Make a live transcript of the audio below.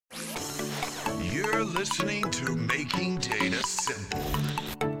listening to Making Data Simple,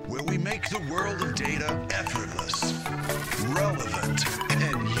 where we make the world of data effortless, relevant,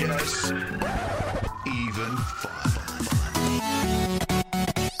 and yes, even fun.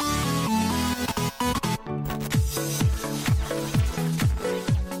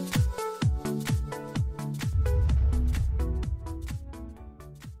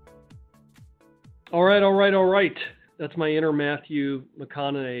 All right. That's my inner Matthew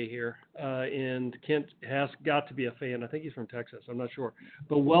McConaughey here. And Kent has got to be a fan. I think he's from Texas. I'm not sure.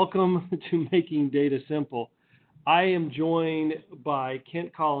 But welcome to Making Data Simple. I am joined by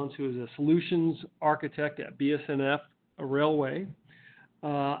Kent Collins, who is a solutions architect at BSNF Railway.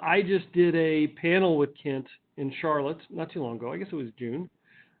 I just did a panel with Kent in Charlotte not too long ago. I guess it was June,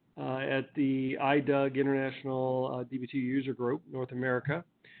 at the IDUG International DB2 User Group, North America.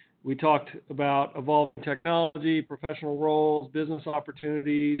 We talked about evolving technology, professional roles, business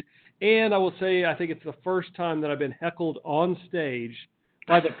opportunities, and I will say I think it's the first time that I've been heckled on stage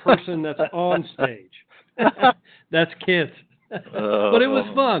by the person that's on stage. That's Kent. But it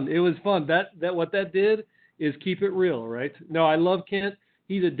was fun. It was fun. That what that did is keep it real, right? No, I love Kent.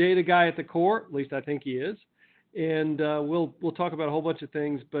 He's a data guy at the core, at least I think he is. And we'll talk about a whole bunch of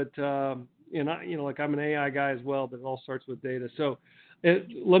things, but like I'm an AI guy as well, but it all starts with data. So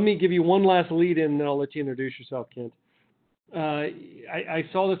let me give you one last lead in, and then I'll let you introduce yourself, Kent. I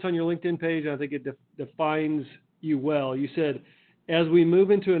saw this on your LinkedIn page, and I think it defines you well. You said, as we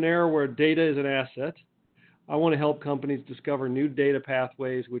move into an era where data is an asset, I want to help companies discover new data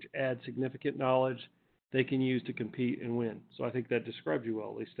pathways which add significant knowledge they can use to compete and win. So I think that describes you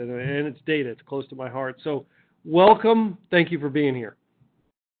well, at least. And it's data. It's close to my heart. So welcome. Thank you for being here.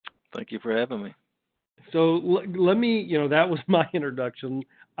 Thank you for having me. So let me, that was my introduction.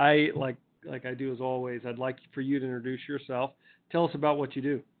 I like I do as always. I'd like for you to introduce yourself. Tell us about what you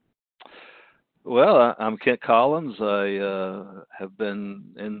do. Well, I'm Kent Collins. I have been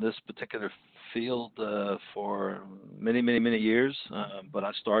in this particular field for many, many, many years. But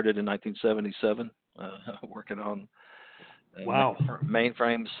I started in 1977 working on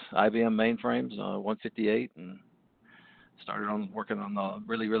mainframes, IBM mainframes, 158, and started working on the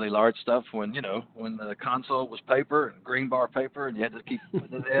really, really large stuff when the console was paper and green bar paper, and you had to keep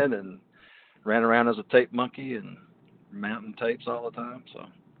putting it in, and ran around as a tape monkey and mounting tapes all the time. So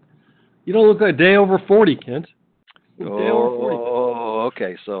you don't look like a day over 40, Kent. Oh,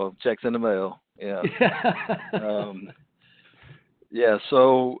 okay. So checks in the mail. Yeah.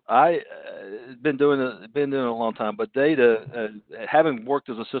 So I been doing it a long time, but data, having worked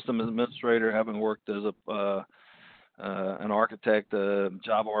as a system administrator, having worked as an architect, a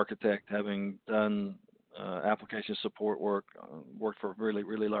Java architect, having done application support work, worked for really,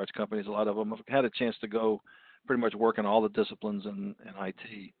 really large companies. A lot of them. I've had a chance to go pretty much work in all the disciplines in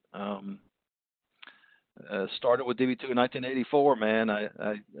IT. Started with DB2 in 1984, man. I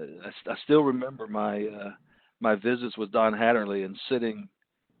still remember my visits with Don Hatterley and sitting.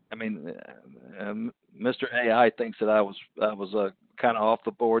 I mean, Mr. AI thinks that I was kind of off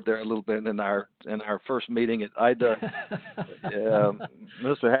the board there a little bit in our first meeting at IDA.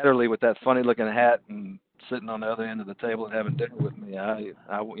 Mr. Hatterley with that funny looking hat and sitting on the other end of the table and having dinner with me.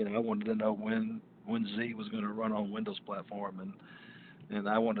 I wanted to know when Z was going to run on Windows platform, and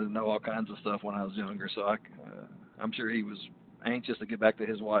I wanted to know all kinds of stuff when I was younger. So I'm sure he was anxious to get back to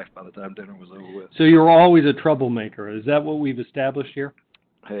his wife by the time dinner was over with. So you're always a troublemaker. Is that what we've established here?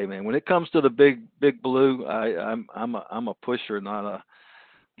 Hey man, when it comes to the big blue, I'm a pusher, not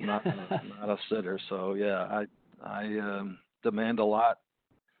a sitter. So yeah, I demand a lot,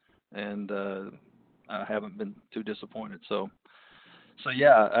 and I haven't been too disappointed. So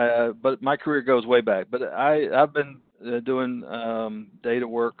yeah, but my career goes way back. But I've been doing data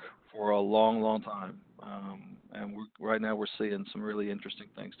work for a long time, and right now we're seeing some really interesting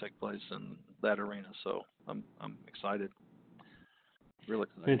things take place in that arena. So I'm excited. Really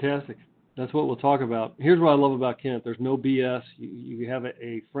excited. Fantastic. That's what we'll talk about. Here's what I love about Kent. There's no BS. You have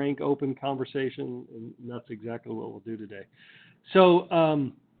a frank, open conversation, and that's exactly what we'll do today. So,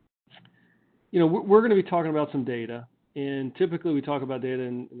 we're going to be talking about some data, and typically we talk about data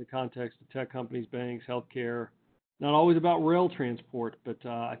in the context of tech companies, banks, healthcare, not always about rail transport, but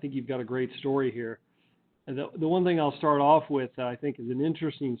I think you've got a great story here. And the one thing I'll start off with, I think, is an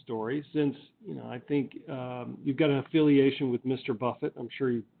interesting story, since I think you've got an affiliation with Mr. Buffett. I'm sure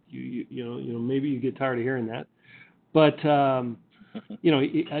you maybe you get tired of hearing that, but I'm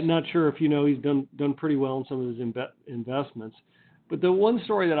not sure if he's done pretty well in some of his investments. But the one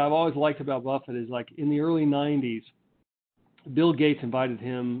story that I've always liked about Buffett is, like, in the early '90s, Bill Gates invited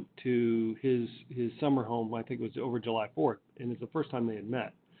him to his summer home. I think it was over July 4th, and it's the first time they had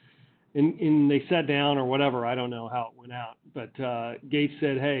met. And they sat down or whatever. I don't know how it went out, but Gates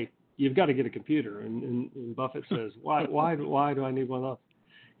said, "Hey, you've got to get a computer." And Buffett says, "Why do I need one of those?"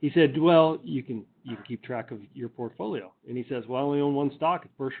 He said, "Well, you can keep track of your portfolio." And he says, "Well, I only own one stock.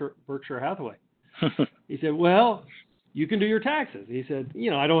 It's Berkshire Hathaway." He said, "Well, you can do your taxes." He said,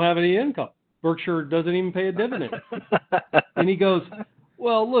 "I don't have any income. Berkshire doesn't even pay a dividend." And he goes,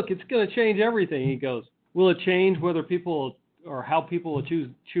 "Well, look, it's going to change everything." He goes, "Will it change whether people or how people will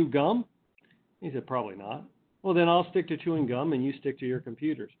chew gum?" He said, "Probably not." "Well, then I'll stick to chewing gum and you stick to your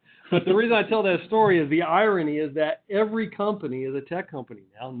computers." But the reason I tell that story is the irony is that every company is a tech company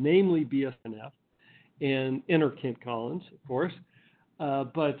now, namely BSNF and enter Kent Collins, of course.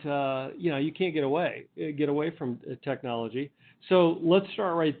 But you can't get away from technology. So let's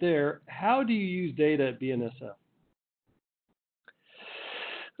start right there. How do you use data at BNSF?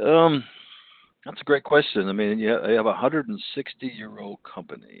 That's a great question. I mean, you have a 160-year-old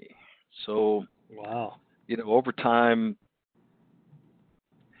company. So, Wow. Over time,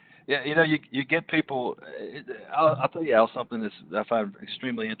 you get people. I'll tell you, Al, something that I find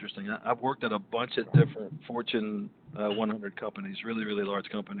extremely interesting. I've worked at a bunch of different Fortune 100 companies, really, really large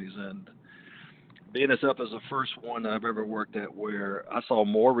companies, and BNSF is the first one I've ever worked at where I saw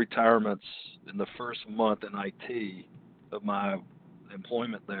more retirements in the first month in IT of my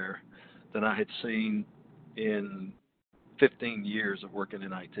employment there than I had seen in 15 years of working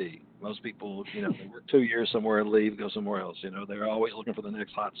in IT. Most people, they work 2 years somewhere and leave, go somewhere else. They're always looking for the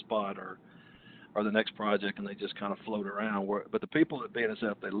next hot spot or the next project, and they just kind of float around. But the people at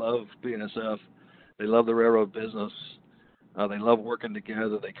BNSF, they love BNSF, they love the railroad business, they love working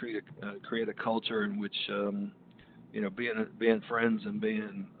together. They create a culture in which being friends and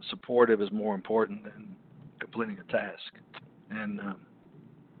being supportive is more important than completing a task, and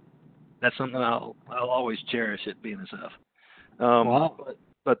that's something I'll always cherish at BNSF. Wow.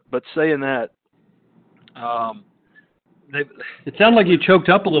 But saying that, it sounded like you choked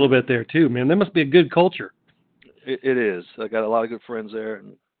up a little bit there too, man. That must be a good culture. It is. I got a lot of good friends there,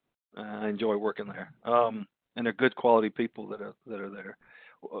 and I enjoy working there. And they're good quality people that are there.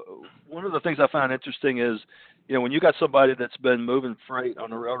 One of the things I find interesting is, when you got somebody that's been moving freight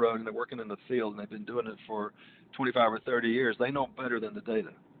on the railroad and they're working in the field and they've been doing it for 25 or 30 years, they know better than the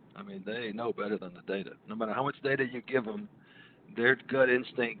data. I mean, they know better than the data. No matter how much data you give them, their gut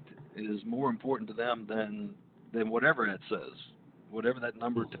instinct is more important to them than whatever it says, whatever that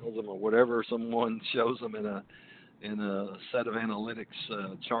number tells them, or whatever someone shows them in a set of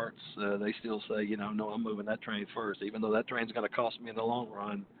analytics charts. They still say, no, I'm moving that train first, even though that train's going to cost me in the long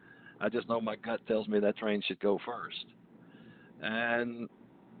run. I just know my gut tells me that train should go first. And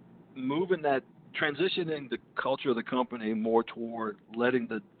transitioning the culture of the company more toward letting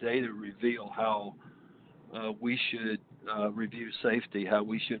the data reveal how we should review safety, how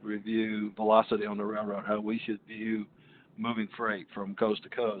we should review velocity on the railroad, how we should view moving freight from coast to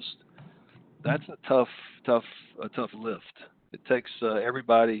coast. That's a tough lift. It takes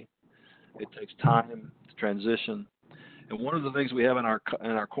everybody. It takes time to transition. And one of the things we have in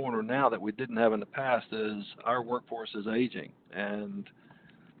our corner now that we didn't have in the past is our workforce is aging. And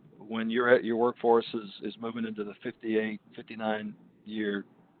when your workforce is moving into the 58, 59 year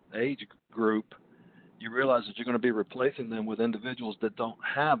age group, you realize that you're going to be replacing them with individuals that don't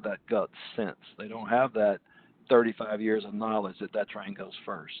have that gut sense. They don't have that 35 years of knowledge that train goes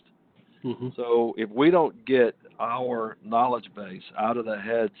first. Mm-hmm. So if we don't get our knowledge base out of the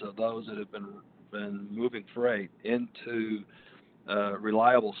heads of those that have been moving freight into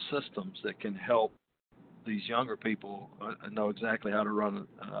reliable systems that can help these younger people know exactly how to run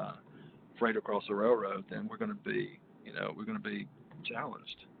freight across the railroad, then we're going to be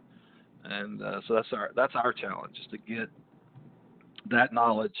challenged. And so that's our challenge, is to get that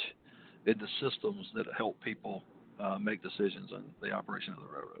knowledge into systems that help people make decisions on the operation of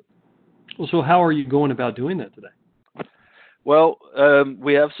the railroad. Well, so how are you going about doing that today? Well,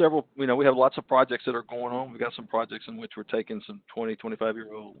 we have several, we have lots of projects that are going on. We've got some projects in which we're taking some 20,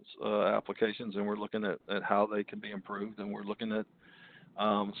 25-year-old applications, and we're looking at how they can be improved, and we're looking at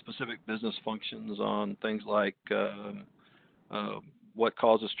specific business functions on things like what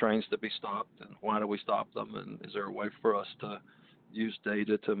causes trains to be stopped and why do we stop them, and is there a way for us to use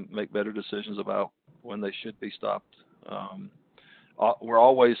data to make better decisions about when they should be stopped. We're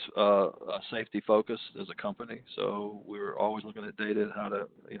always safety focused as a company, so we're always looking at data, how to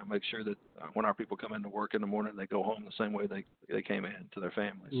make sure that when our people come into work in the morning, they go home the same way they came in to their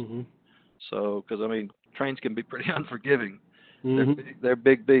families. Mm-hmm. So, because trains can be pretty unforgiving. Mm-hmm. They're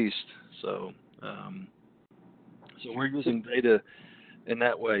big beasts. So we're using data in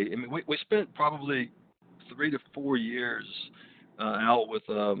that way. We spent probably 3 to 4 years out with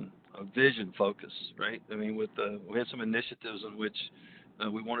a vision focus, right? I mean, we had some initiatives in which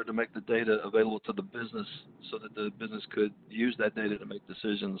we wanted to make the data available to the business so that the business could use that data to make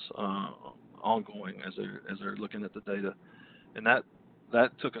decisions ongoing as they're looking at the data, and that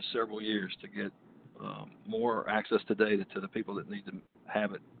took us several years to get more access to data to the people that need to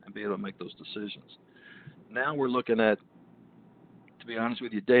have it and be able to make those decisions. Now we're looking at, to be honest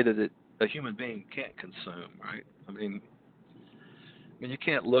with you, data that a human being can't consume, right? I mean, you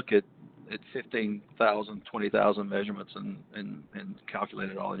can't look at 15,000, 20,000 measurements and calculate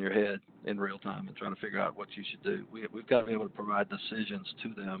it all in your head in real time and try to figure out what you should do. We've got to be able to provide decisions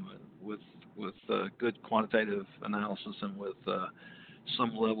to them with good quantitative analysis and with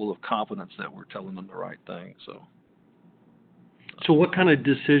some level of confidence that we're telling them the right thing. So what kind of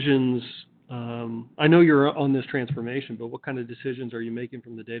decisions, I know you're on this transformation, but what kind of decisions are you making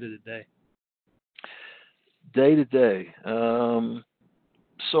from the data to day? Day to day.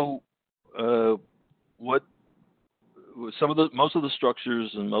 What most of the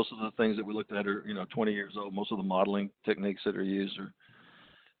structures and most of the things that we looked at are 20 years old. Most of the modeling techniques that are used are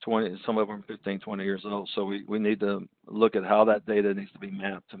 20, some of them 15, 20 years old. So we need to look at how that data needs to be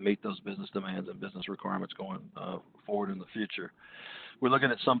mapped to meet those business demands and business requirements going forward in the future. We're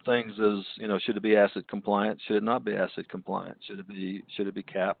looking at some things as, should it be asset compliant? Should it not be asset compliant? Should it be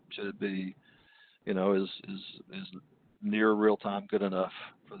capped? Should it be, is near real time good enough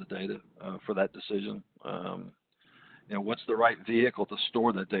for the data for that decision? What's the right vehicle to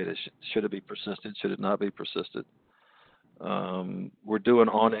store that data? Should it be persisted? Should it not be persisted? We're doing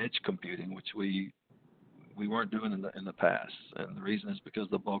on-edge computing, which we weren't doing in the past, and the reason is because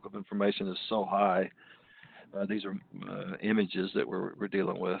the bulk of information is so high. These are images that we're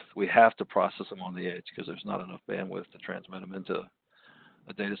dealing with. We have to process them on the edge because there's not enough bandwidth to transmit them into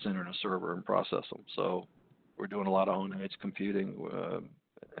a data center and a server and process them. So we're doing a lot of on-edge computing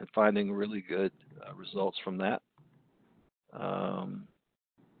and finding really good results from that.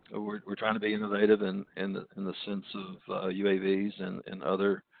 We're trying to be innovative in the sense of UAVs and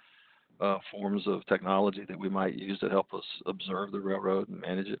other forms of technology that we might use to help us observe the railroad and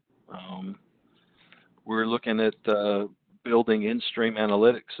manage it. We're looking at building in-stream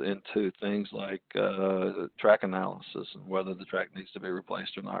analytics into things like track analysis and whether the track needs to be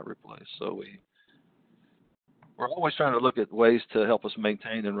replaced or not replaced. So we're always trying to look at ways to help us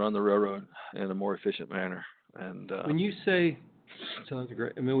maintain and run the railroad in a more efficient manner. And when you say, sounds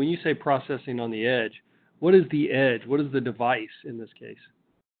great. I mean, when you say processing on the edge, what is the edge? What is the device in this case?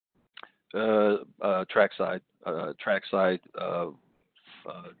 Trackside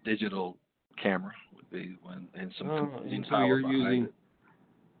digital camera would be and some computing so power you're behind using. it.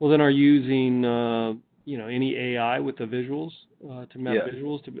 Well, then are you using any AI with the visuals to map Yeah.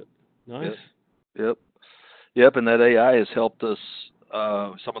 visuals to be nice? Yep. And that AI has helped us.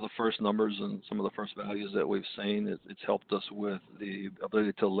 Some of the first numbers and some of the first values that we've seen, it's helped us with the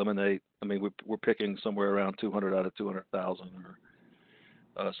ability to eliminate. I mean, we're picking somewhere around 200 out of 200,000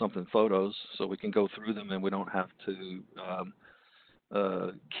 or something photos, so we can go through them and we don't have to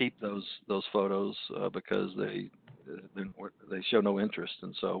keep those photos because they show no interest,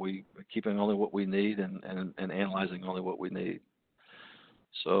 and so we're keeping only what we need and analyzing only what we need.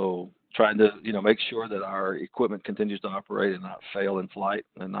 So trying to make sure that our equipment continues to operate and not fail in flight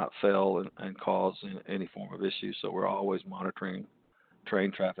and not fail and cause any form of issue. So we're always monitoring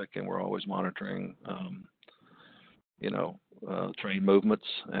train traffic and we're always monitoring train movements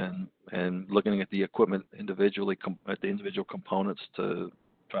and looking at the equipment individually at the individual components to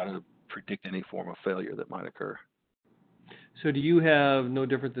try to predict any form of failure that might occur. So do you have, no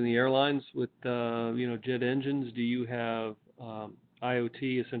different than the airlines with jet engines, do you have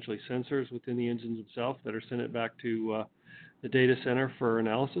IoT, essentially sensors within the engines themselves that are sent it back to the data center for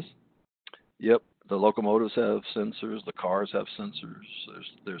analysis? Yep, the locomotives have sensors, the cars have sensors,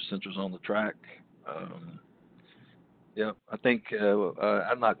 there's sensors on the track. Yep, I think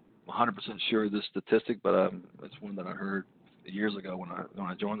I'm not 100% sure of this statistic, but it's one that I heard years ago when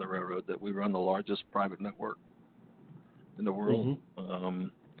I joined the railroad, that we run the largest private network in the world. Mm-hmm.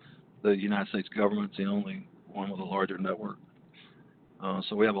 The United States government's the only one with a larger network.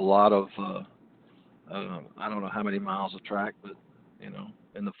 So we have a lot of, I don't know how many miles of track, but,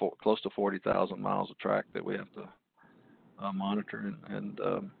 in the close to 40,000 miles of track that we have to monitor and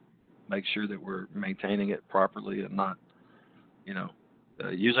make sure that we're maintaining it properly and not,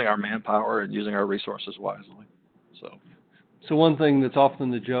 using our manpower and using our resources wisely. So one thing that's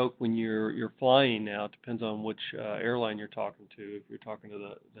often the joke when you're flying now, it depends on which airline you're talking to. If you're talking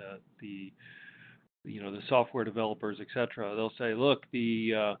to the software developers, et cetera, they'll say, look,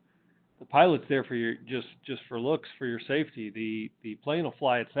 the the pilot's there for your just for looks, for your safety. The plane will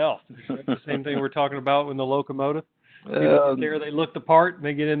fly itself. Is that the same thing we're talking about in the locomotive? People get there, they look the part, and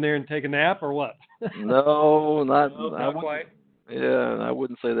they get in there and take a nap, or what? No, not No, I not wouldn't. quite. Yeah, I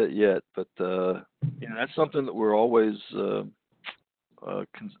wouldn't say that yet, but that's something that we're always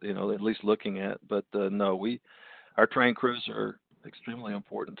at least looking at. But no, our train crews are extremely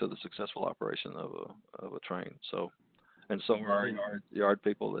important to the successful operation of a train. And so are our yard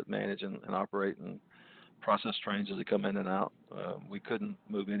people that manage and operate and process trains as they come in and out. We couldn't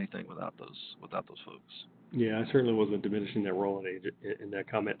move anything without those folks. Yeah, I certainly wasn't diminishing their role in that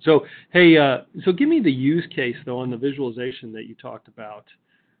comment. So, hey, so give me the use case though on the visualization that you talked about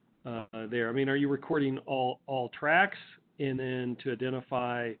there. I mean, are you recording all tracks, and then to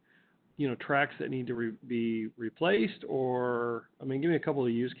identify, tracks that need to be replaced, or I mean, give me a couple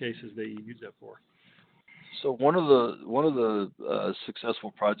of use cases that you use that for. So one of the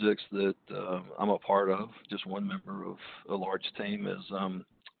successful projects that I'm a part of, just one member of a large team, is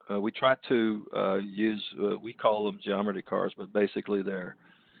we try to use we call them geometry cars, but basically they're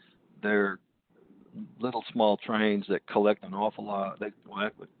little small trains that collect an awful lot.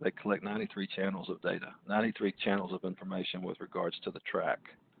 They collect 93 channels of data, 93 channels of information with regards to the track,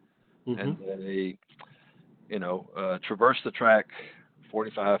 and they traverse the track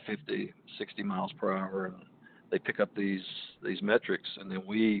 45, 50, 60 miles per hour, and they pick up these metrics, and then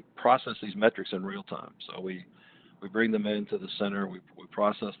we process these metrics in real time. So we bring them into the center, we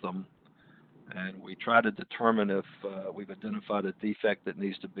process them, and we try to determine if we've identified a defect that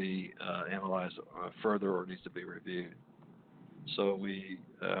needs to be analyzed further or needs to be reviewed. So we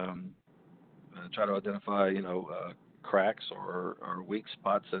try to identify, cracks or weak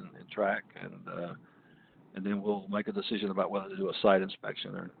spots in track, and then we'll make a decision about whether to do a site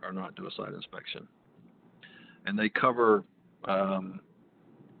inspection or not do a site inspection. And they cover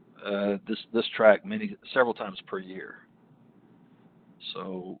this track several times per year.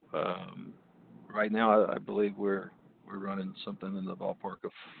 So right now, I believe we're running something in the ballpark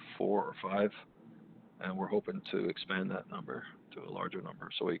of 4 or 5, and we're hoping to expand that number to a larger number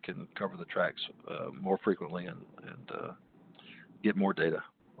so we can cover the tracks more frequently and get more data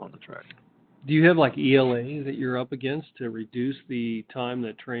on the track. Do you have like ELA that you're up against to reduce the time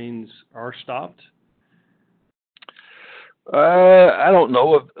that trains are stopped? I don't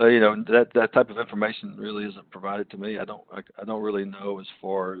know if that type of information really isn't provided to me. I don't really know as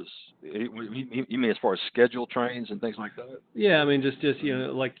far as you mean as far as scheduled trains and things like that. Yeah, I mean just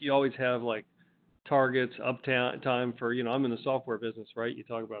like you always have like targets, uptime for I'm in the software business, right? You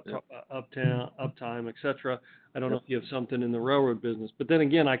talk about uptime, etc. I don't know if you have something in the railroad business, but then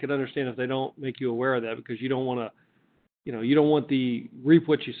again, I could understand if they don't make you aware of that because you don't want to, you don't want the reap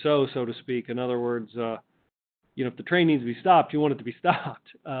what you sow, so to speak. In other words, if the train needs to be stopped, you want it to be stopped.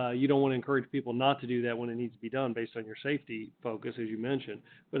 You don't want to encourage people not to do that when it needs to be done based on your safety focus, as you mentioned.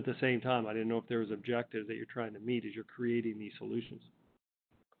 But at the same time, I didn't know if there was objectives that you're trying to meet as you're creating these solutions.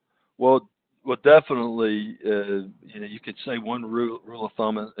 Well, definitely, you could say one rule of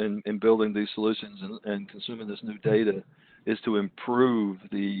thumb in building these solutions and consuming this new data is to improve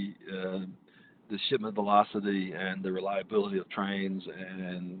the shipment velocity and the reliability of trains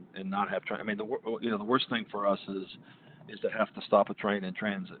and not have train. I mean, the worst thing for us is to have to stop a train in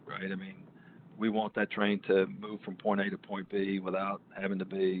transit, right? I mean, we want that train to move from point A to point B without having to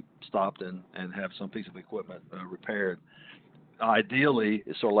be stopped and have some piece of equipment repaired. Ideally,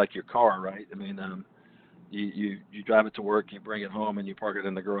 it's sort of like your car, right? I mean, you drive it to work, you bring it home, and you park it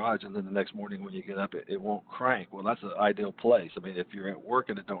in the garage, and then the next morning when you get up, it won't crank. Well, that's an ideal place. I mean, if you're at work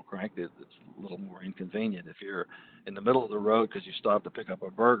and it don't crank, it's a little more inconvenient. If you're in the middle of the road because you stopped to pick up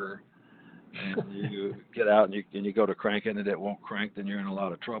a burger, and you get out and you go to crank it and it won't crank, then you're in a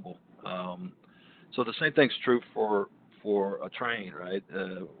lot of trouble. So the same thing's true for a train, right?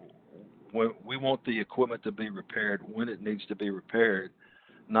 We want the equipment to be repaired when it needs to be repaired,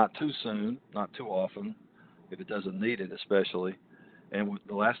 not too soon, not too often, if it doesn't need it especially. And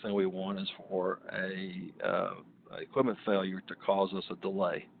the last thing we want is for a equipment failure to cause us a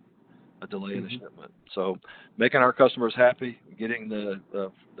delay in the shipment. So making our customers happy, getting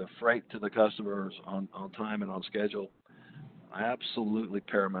the freight to the customers on time and on schedule, absolutely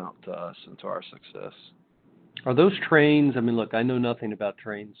paramount to us and to our success. Are those trains, I mean, look, I know nothing about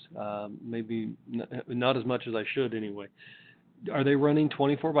trains, maybe not as much as I should anyway. Are they running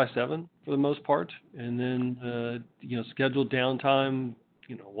 24/7 for the most part? And then, scheduled downtime,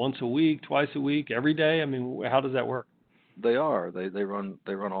 once a week, twice a week, every day? I mean, how does that work? They are. They run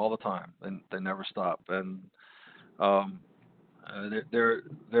all the time, and they never stop. And there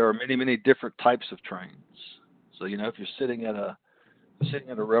are many different types of trains. So if you're sitting at a sitting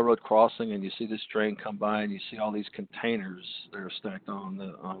at a railroad crossing and you see this train come by and you see all these containers that are stacked on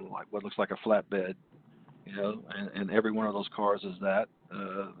like what looks like a flatbed, and every one of those cars is that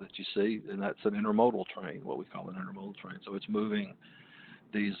you see, and that's an intermodal train, what we call an intermodal train. So it's moving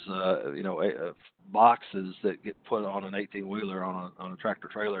these boxes that get put on an 18-wheeler on a tractor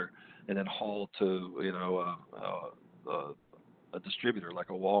trailer and then hauled to a distributor like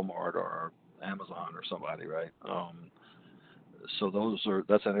a Walmart or Amazon or somebody, right? So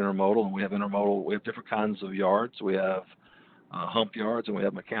that's an intermodal, and we have different kinds of yards. We have hump yards and we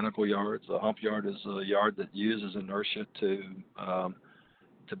have mechanical yards. A hump yard is a yard that uses inertia to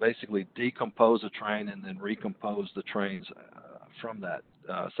basically decompose a train and then recompose the trains from that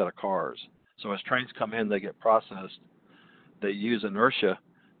set of cars. So as trains come in, they get processed. They use inertia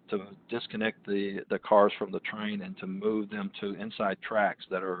to disconnect the cars from the train and to move them to inside tracks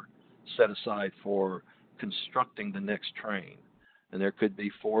that are set aside for constructing the next train. And there could be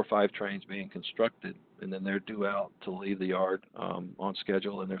 4 or 5 trains being constructed, and then they're due out to leave the yard on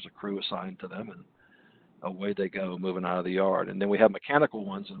schedule, and there's a crew assigned to them, and away they go, moving out of the yard. And then we have mechanical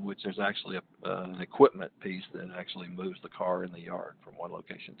ones in which there's actually an equipment piece that actually moves the car in the yard from one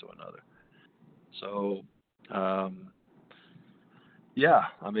location to another. So, yeah,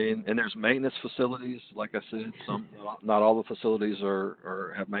 I mean, and there's maintenance facilities. Like I said, not all the facilities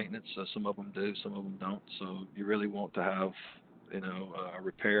have maintenance. Some of them do, some of them don't. So you really want to have a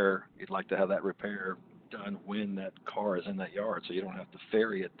repair. You'd like to have that repair done when that car is in that yard, so you don't have to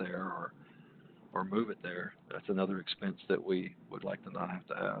ferry it there or move it there. That's another expense that we would like to not have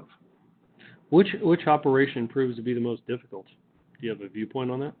to have. Which operation proves to be the most difficult? Do you have a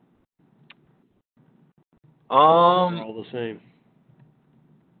viewpoint on that? They're all the same.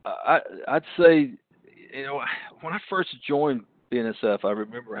 I'd say, when I first joined BNSF, I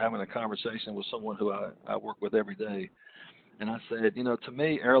remember having a conversation with someone who I work with every day. And I said, to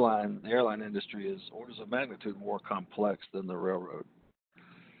me, the airline industry is orders of magnitude more complex than the railroad.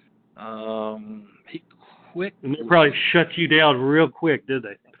 He quickly... And they probably shut you down real quick, did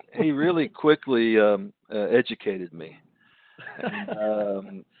they? He really quickly educated me.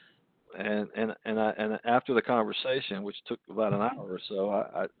 And after the conversation, which took about an hour or so,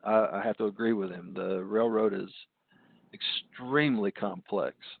 I have to agree with him. The railroad is extremely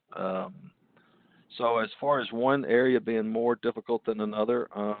complex. So as far as one area being more difficult than another,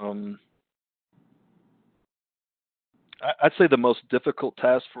 I'd say the most difficult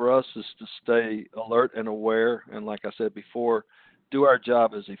task for us is to stay alert and aware, and like I said before, do our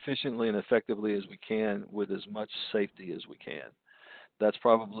job as efficiently and effectively as we can with as much safety as we can. That's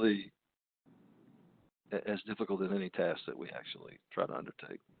probably as difficult as any task that we actually try to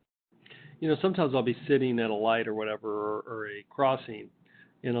undertake. Sometimes I'll be sitting at a light or whatever, or a crossing,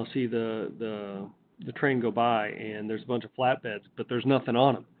 and I'll see the train go by, and there's a bunch of flatbeds, but there's nothing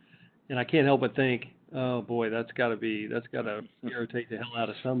on them, and I can't help but think, oh boy, that's got to irritate the hell out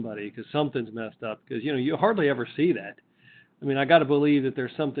of somebody, because something's messed up. Because you hardly ever see that. I mean, I got to believe that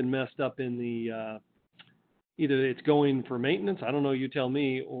there's something messed up in the either it's going for maintenance, I don't know, you tell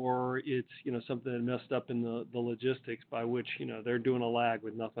me, or it's something messed up in the logistics by which they're doing a lag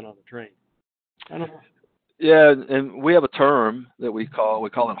with nothing on the train. I don't know. Yeah, and we have a term that we call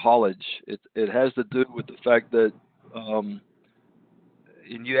it haulage. It has to do with the fact that,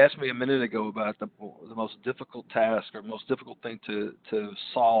 and you asked me a minute ago about the most difficult task or most difficult thing to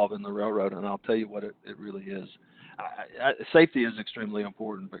solve in the railroad, and I'll tell you what it really is. Safety is extremely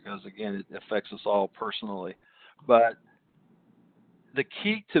important because, again, it affects us all personally. But the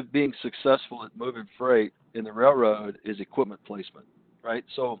key to being successful at moving freight in the railroad is equipment placement, right?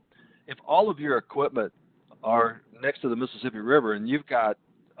 So if all of your equipment are next to the Mississippi River and you've got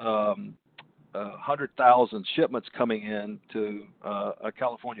 100,000 shipments coming in to a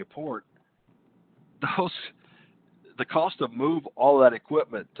California port, the cost to move all of that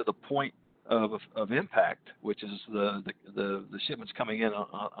equipment to the point of impact, which is the shipments coming in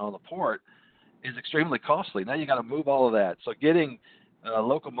on the port, is extremely costly. Now you got to move all of that. So getting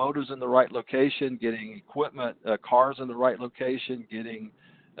locomotives in the right location, getting equipment, cars in the right location, getting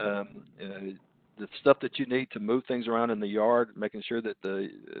the stuff that you need to move things around in the yard, making sure that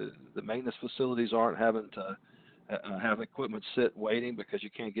the maintenance facilities aren't having to have equipment sit waiting because you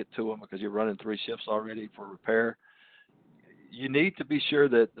can't get to them because you're running 3 shifts already for repair. You need to be sure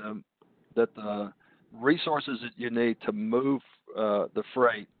that the resources that you need to move the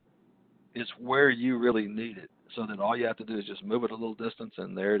freight is where you really need it, so that all you have to do is just move it a little distance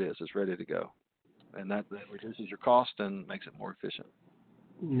and there it is. It's ready to go. And that reduces your cost and makes it more efficient.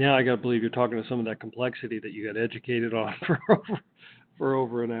 Now I got to believe you're talking to some of that complexity that you got educated on for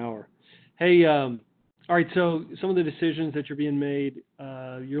over an hour. Hey, All right, so some of the decisions that you're being made,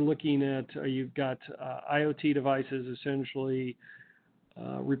 you're looking at, you've got IoT devices essentially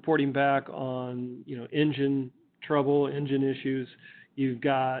reporting back on, engine trouble, engine issues. You're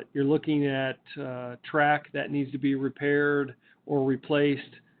looking at track that needs to be repaired or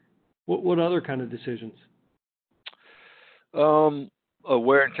replaced. What other kind of decisions?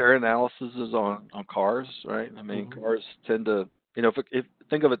 Wear and tear analysis is on cars, right? I mean, cars tend to, if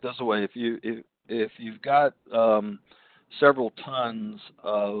think of it this way, if you've got several tons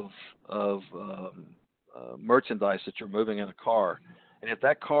of merchandise that you're moving in a car, and if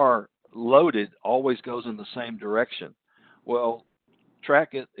that car loaded always goes in the same direction, well,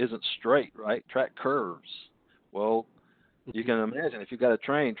 track isn't straight, right? Track curves. Well, you can imagine if you've got a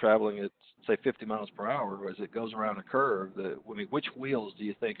train traveling at say 50 miles per hour as it goes around a curve, which wheels do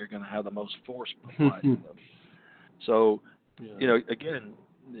you think are going to have the most force applied to them? So, again,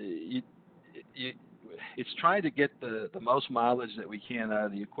 it's trying to get the most mileage that we can out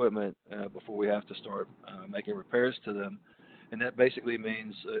of the equipment before we have to start making repairs to them. And that basically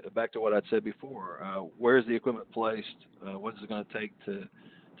means, back to what I'd said before, where is the equipment placed? What is it going to take to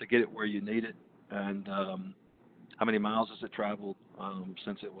get it where you need it? And how many miles has it traveled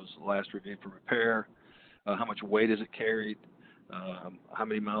since it was last reviewed for repair? How much weight has it carried? How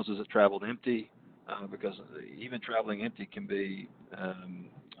many miles has it traveled empty? Because even traveling empty can be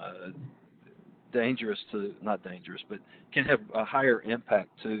not dangerous, but can have a higher impact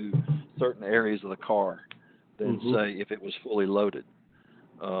to certain areas of the car than say if it was fully loaded.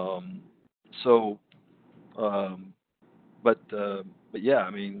 But yeah, I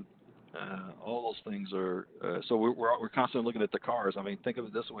mean, all those things are. So we're constantly looking at the cars. I mean, think of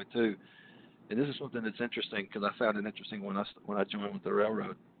it this way too, and this is something that's interesting because I found it interesting when I joined with the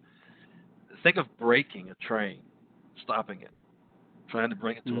railroad. Think of braking a train, stopping it, trying to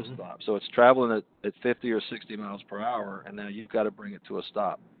bring it to a stop. So it's traveling at 50 or 60 miles per hour, and now you've got to bring it to a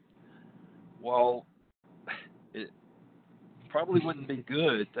stop. Well, it probably wouldn't be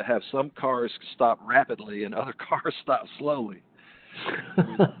good to have some cars stop rapidly and other cars stop slowly.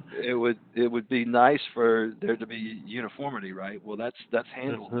 It would be nice for there to be uniformity, right? Well, that's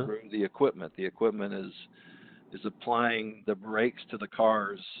handled through the equipment. The equipment is applying the brakes to the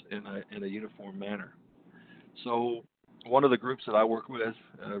cars in a uniform manner. So one of the groups that I work with,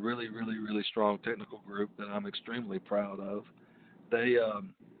 a really, really, really strong technical group that I'm extremely proud of, they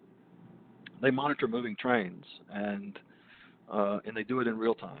monitor moving trains and they do it in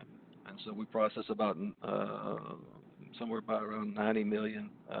real time. And so we process about somewhere about around 90 million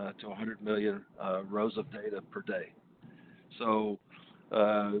to 100 million rows of data per day. So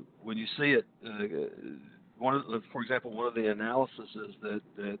when you see it, for example, one of the analyses that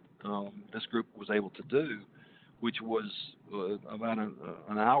this group was able to do, which was about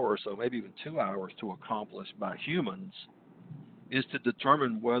an hour or so, maybe even 2 hours to accomplish by humans, is to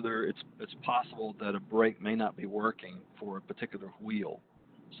determine whether it's possible that a brake may not be working for a particular wheel.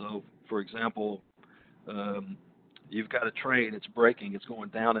 So, for example, you've got a train, it's braking, it's going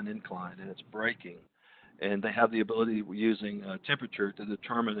down an incline, and it's braking, and they have the ability using temperature to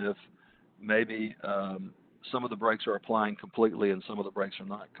determine if maybe some of the brakes are applying completely and some of the brakes are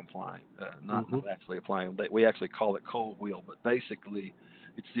not not actually applying. We actually call it cold wheel, but basically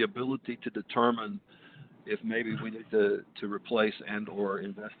it's the ability to determine if maybe we need to replace and or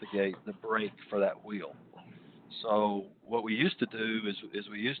investigate the brake for that wheel. So what we used to do is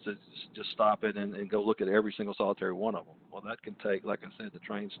we used to just stop it and go look at every single solitary one of them. Well, that can take, like I said, the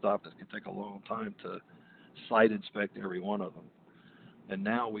train stopped, it can take a long time to site inspect every one of them. And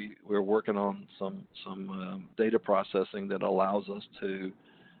now we're working on some data processing that allows us to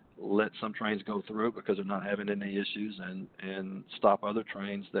let some trains go through because they're not having any issues, and stop other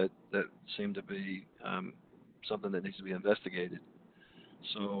trains that seem to be something that needs to be investigated.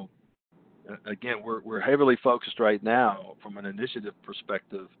 So again, we're heavily focused right now from an initiative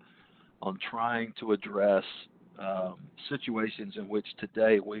perspective on trying to address situations in which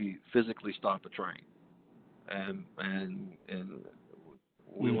today we physically stop a train, and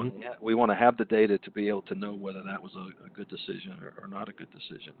we want to have the data to be able to know whether that was a good decision or not a good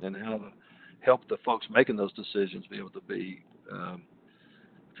decision, and how to help the folks making those decisions be able to be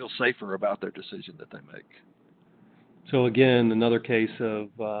feel safer about their decision that they make. So again, another case of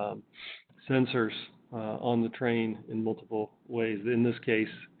sensors on the train in multiple ways. In this case,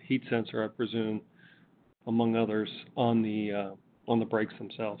 heat sensor, I presume, among others, on the brakes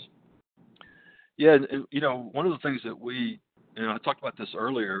themselves. Yeah, one of the things that I talked about this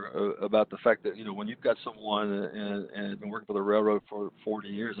earlier about the fact that, when you've got someone and been working for the railroad for 40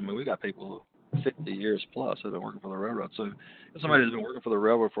 years, I mean, we got people 50 years plus that have been working for the railroad. So if somebody has been working for the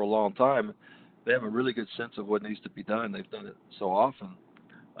railroad for a long time, They have a really good sense of what needs to be done. They've done it so often.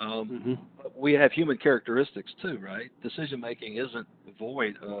 Hmm. But we have human characteristics too, right? Decision making isn't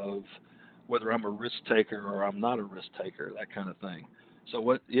void of whether I'm a risk taker or I'm not a risk taker, that kind of thing. So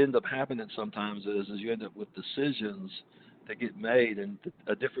what ends up happening sometimes is you end up with decisions that get made, and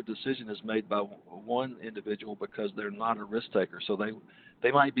a different decision is made by one individual because they're not a risk taker. So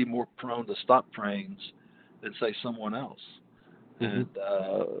they might be more prone to stop trains than say someone else. Hmm. And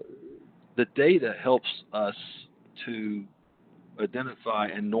the data helps us to identify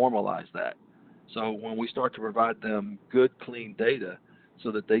and normalize that. So when we start to provide them good, clean data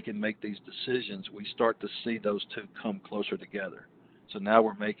so that they can make these decisions, we start to see those two come closer together. So now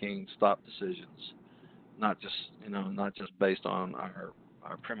we're making stop decisions, not just based on our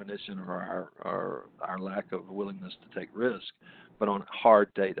premonition or our lack of willingness to take risk, but on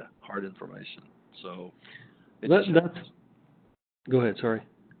hard data, hard information. So it That, just that's. Go ahead. Sorry.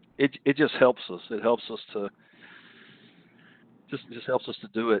 it just helps us. It helps us to just helps us to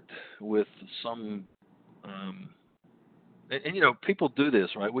do it with some um, and people do this,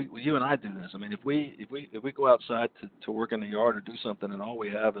 right? You and I do this. I mean, if we go outside to work in the yard or do something, and all we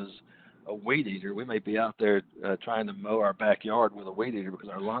have is a weed eater, we may be out there trying to mow our backyard with a weed eater because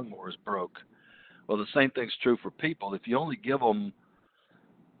our lawnmower is broke. Well, the same thing's true for people. If you only give them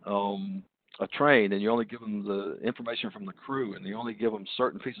a train, and you only give them the information from the crew, and you only give them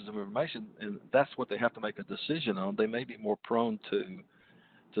certain pieces of information, and that's what they have to make a decision on, they may be more prone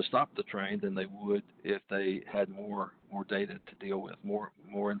to stop the train than they would if they had more data to deal with,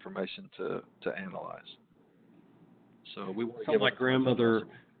 more information to analyze. So we want to I saw give my them grandmother.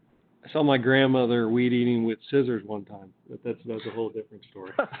 I saw my grandmother weed eating with scissors one time, but that's a whole different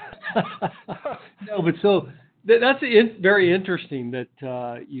story. No, but so that's very interesting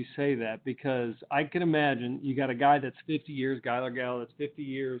that you say that, because I can imagine you got a guy that's 50 years, guy or gal that's 50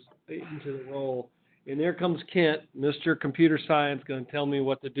 years into the role, and there comes Kent, Mr. Computer Science, going to tell me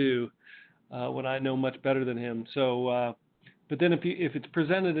what to do when I know much better than him. So, but then if it's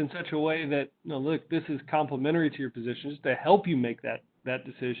presented in such a way that, look, this is complementary to your position, just to help you make that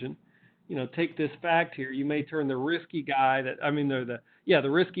decision. Take this fact here. You may turn the risky guy the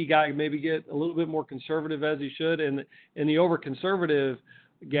risky guy maybe get a little bit more conservative as he should, and the over conservative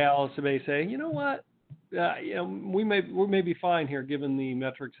gal may say, you know what, we may be fine here given the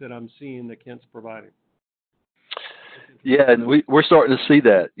metrics that I'm seeing that Kent's providing. Yeah, and we're starting to see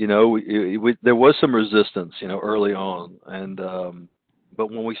that. There was some resistance, early on, and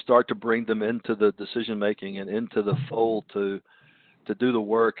but when we start to bring them into the decision making and into the fold to do the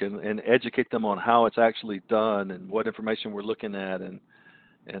work and educate them on how it's actually done and what information we're looking at and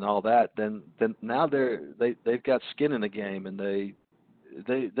all that, then now they've got skin in the game, and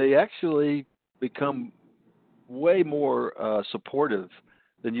they actually become way more supportive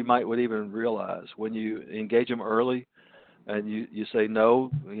than you would even realize when you engage them early and you say,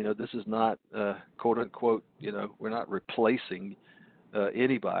 no, this is not quote unquote, we're not replacing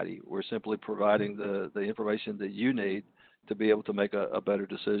anybody. We're simply providing the information that you need to be able to make a better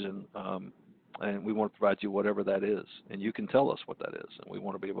decision, and we want to provide you whatever that is, and you can tell us what that is, and we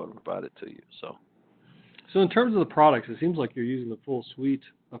want to be able to provide it to you. So in terms of the products, it seems like you're using the full suite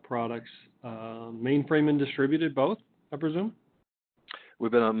of products, mainframe and distributed both, I presume?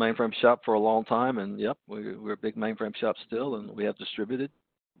 We've been a mainframe shop for a long time, and yep, we're a big mainframe shop still, and we have distributed.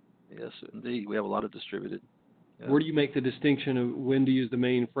 Yes, indeed, we have a lot of distributed. Yeah. Where do you make the distinction of when to use the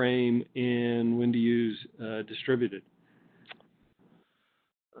mainframe and when to use distributed?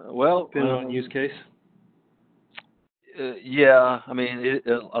 Well, depending on use case. Yeah, I mean,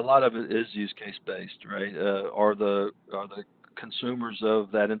 a lot of it is use case based, right? Are the consumers of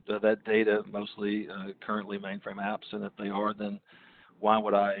that data mostly currently mainframe apps? And if they are, then why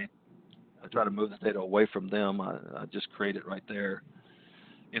would I try to move the data away from them? I just create it right there.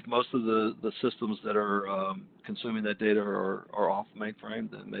 If most of the systems that are consuming that data are off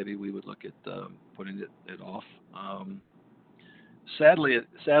mainframe, then maybe we would look at putting it off. Sadly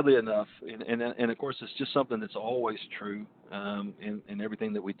enough, and of course it's just something that's always true in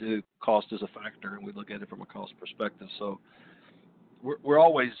everything that we do. Cost is a factor, and we look at it from a cost perspective. So we're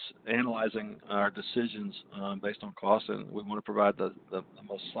always analyzing our decisions based on cost, and we want to provide the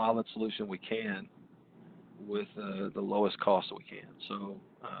most solid solution we can with the lowest cost that we can. So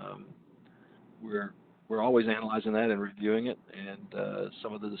we're always analyzing that and reviewing it, and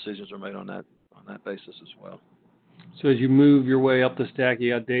some of the decisions are made on that basis as well. So as you move your way up the stack,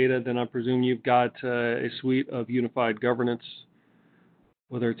 you got data, then I presume you've got a suite of unified governance,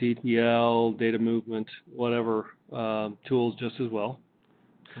 whether it's ETL, data movement, whatever, tools just as well.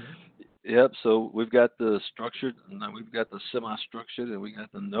 Yep. So we've got the structured, and then we've got the semi-structured, and we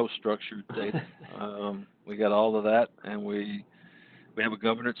got the no structured data. We got all of that, and we have a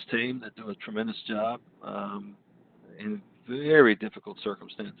governance team that do a tremendous job in very difficult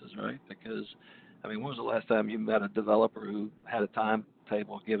circumstances, right? Because, I mean, when was the last time you met a developer who had a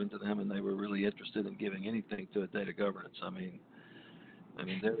timetable given to them and they were really interested in giving anything to a data governance? I mean,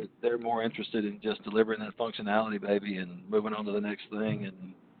 they're more interested in just delivering that functionality, baby, and moving on to the next thing.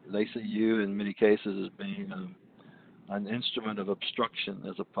 And they see you in many cases as being an instrument of obstruction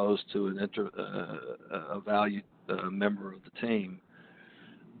as opposed to a valued member of the team.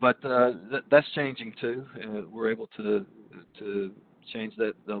 But that's changing too. We're able to change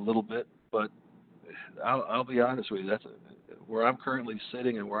that a little bit. But I'll be honest with you. That's where I'm currently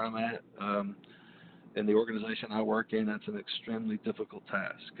sitting and where I'm at in the organization I work in. That's an extremely difficult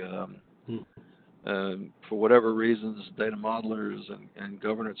task. For whatever reasons, data modelers and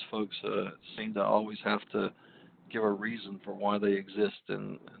governance folks seem to always have to give a reason for why they exist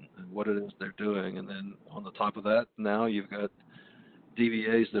and what it is they're doing. And then on the top of that, now you've got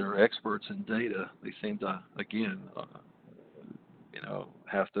DBAs that are experts in data. They seem to, again,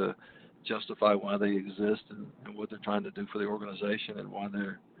 have to justify why they exist and what they're trying to do for the organization and why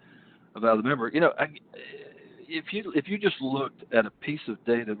they're a valued member. If you just looked at a piece of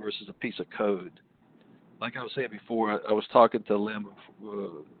data versus a piece of code, like I was saying before, I was talking to Lynn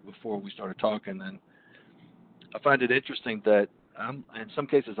before we started talking, and I find it interesting that in some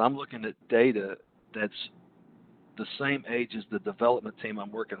cases I'm looking at data that's the same age as the development team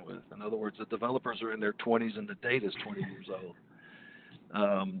I'm working with. In other words, the developers are in their 20s and the data is 20 years old.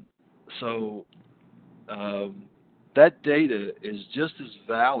 That data is just as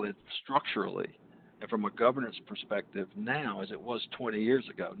valid structurally and from a governance perspective now as it was 20 years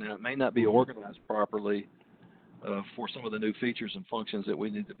ago. Now, it may not be organized properly for some of the new features and functions that we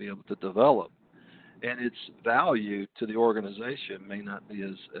need to be able to develop. And its value to the organization may not be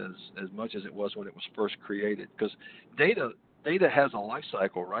as much as it was when it was first created. Because data has a life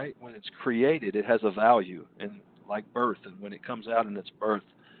cycle, right? When it's created, it has a value, and like birth. And when it comes out in its birth,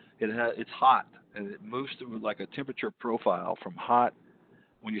 it's hot, and it moves through like a temperature profile from hot.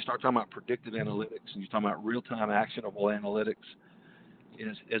 When you start talking about predictive analytics and you're talking about real-time actionable analytics,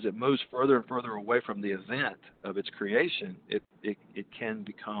 as it moves further and further away from the event of its creation, it can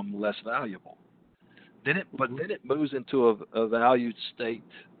become less valuable. Then it moves into a valued state,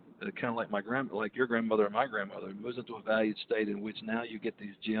 kind of like your grandmother and my grandmother. It moves into a valued state in which now you get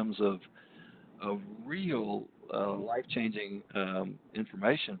these gems of real life-changing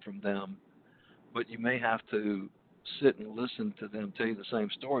information from them, but you may have to sit and listen to them tell you the same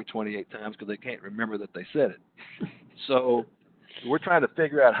story 28 times because they can't remember that they said it. So we're trying to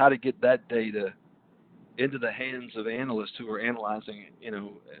figure out how to get that data into the hands of analysts who are analyzing,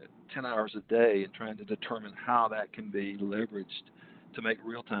 10 hours a day and trying to determine how that can be leveraged to make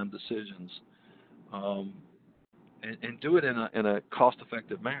real-time decisions, and do it in a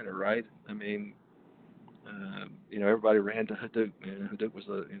cost-effective manner, right? I mean, everybody ran to Hadoop. Hadoop was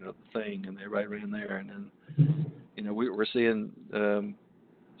the thing, and everybody ran there. And then, we're seeing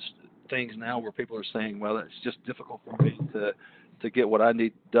things now where people are saying, well, it's just difficult for me to get what I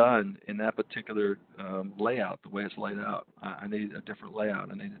need done in that particular layout, the way it's laid out. I need a different layout.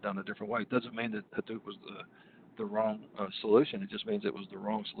 I need it done a different way. It doesn't mean that Hadoop was the wrong solution. It just means it was the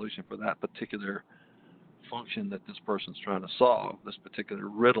wrong solution for that particular function that this person's trying to solve, this particular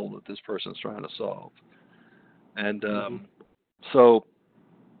riddle that this person's trying to solve. And so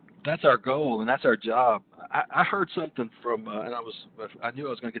that's our goal and that's our job. I heard something from, and I knew I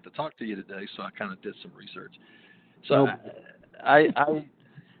was going to get to talk to you today, so I kind of did some research. So I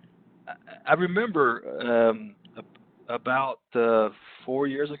remember about 4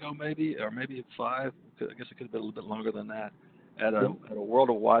 years ago, maybe, or maybe 5. I guess it could have been a little bit longer than that. At a World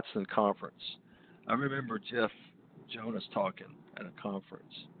of Watson conference, I remember Jeff Jonas talking at a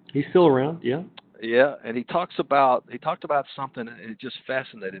conference. He's still around, yeah. Yeah, and he talked about something, and it just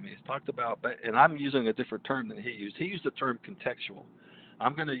fascinated me. He talked about, and I'm using a different term than he used. He used the term contextual.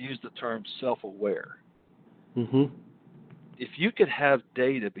 I'm going to use the term self-aware. Mm-hmm. If you could have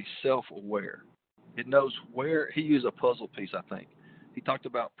data be self-aware, it knows where. He used a puzzle piece, I think. He talked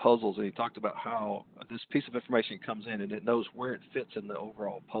about puzzles, and he talked about how this piece of information comes in, and it knows where it fits in the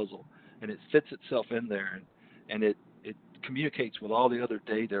overall puzzle, and it fits itself in there, and it communicates with all the other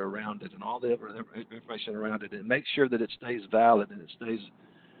data around it and all the other information around it, and makes sure that it stays valid and it stays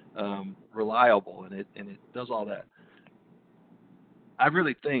reliable, and it does all that. I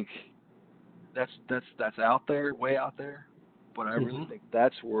really think that's out there, way out there, but I really think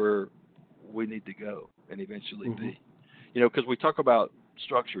that's where we need to go and eventually be. Because we talk about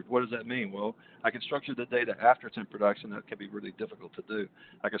structured. What does that mean? Well, I can structure the data after it's in production. That can be really difficult to do.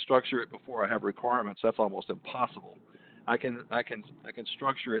 I can structure it before I have requirements. That's almost impossible. I can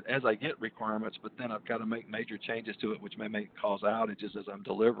structure it as I get requirements, but then I've got to make major changes to it, which may cause outages as I'm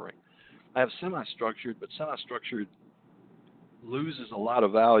delivering. I have semi-structured, but semi-structured loses a lot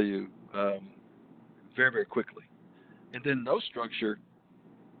of value very, very quickly. And then no structure,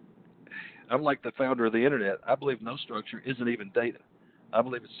 I'm like the founder of the internet. I believe no structure isn't even data. I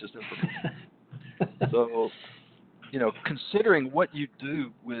believe it's just information. So, considering what you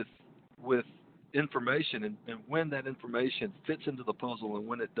do with information and when that information fits into the puzzle and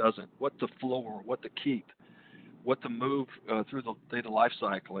when it doesn't, what to floor, what to keep, what to move through the data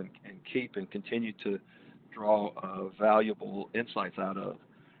lifecycle and keep and continue to draw valuable insights out of.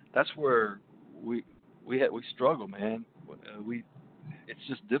 That's where we struggle, man. It's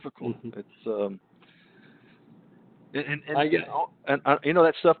just difficult. Mm-hmm. It's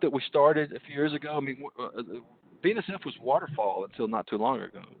that stuff that we started a few years ago. I mean, BNSF was waterfall until not too long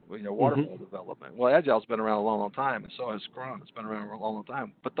ago. Waterfall Mm-hmm. development. Well, Agile's been around a long, long time, and so has Scrum. It's been around a long, long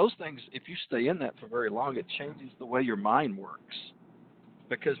time. But those things, if you stay in that for very long, it changes the way your mind works.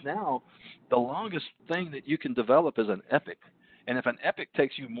 Because now, the longest thing that you can develop is an epic. And if an epic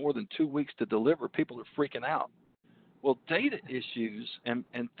takes you more than 2 weeks to deliver, people are freaking out. Well, data issues and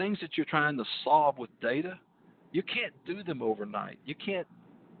things that you're trying to solve with data, you can't do them overnight. You can't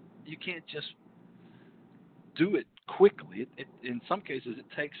just do it quickly. It in some cases it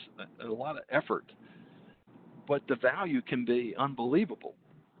takes a lot of effort, but the value can be unbelievable.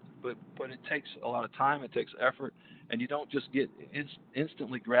 But it takes a lot of time. It takes effort, and you don't just get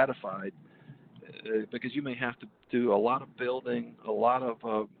instantly gratified because you may have to do a lot of building, a lot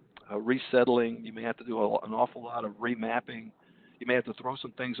of resettling. You may have to do an awful lot of remapping. You may have to throw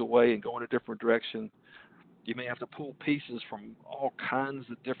some things away and go in a different direction. You may have to pull pieces from all kinds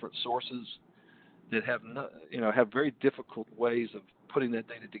of different sources that have have very difficult ways of putting that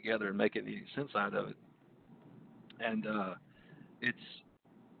data together and making any sense out of it. And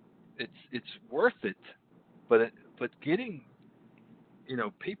it's worth it, but getting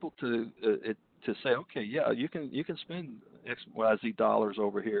people to say, okay, yeah, you can spend XYZ dollars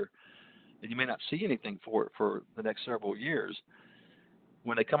over here, and you may not see anything for it for the next several years.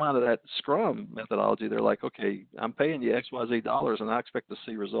 When they come out of that Scrum methodology, they're like, okay, I'm paying you XYZ dollars, and I expect to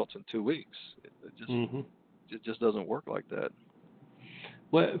see results in 2 weeks. It just doesn't work like that.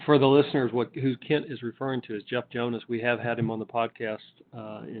 Well, for the listeners, who Kent is referring to is Jeff Jonas. We have had him on the podcast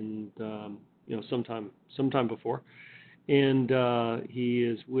sometime before, and he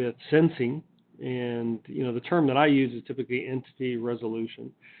is with Sensing, and the term that I use is typically entity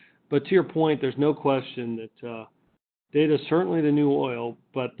resolution. But to your point, there's no question that data is certainly the new oil,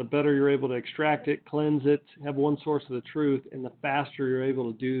 but the better you're able to extract it, cleanse it, have one source of the truth, and the faster you're able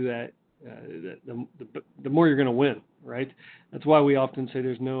to do that, the more you're going to win, right? That's why we often say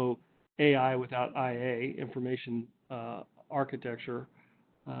there's no AI without IA, information architecture,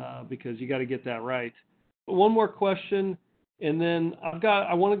 because you got to get that right. But one more question, and then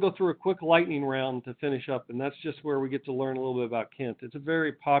I want to go through a quick lightning round to finish up, and that's just where we get to learn a little bit about Kent. It's a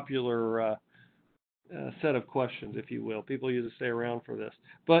very popular set of questions, if you will. People usually stay around for this.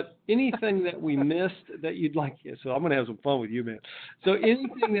 But anything that we missed that you'd like, so I'm going to have some fun with you, man. So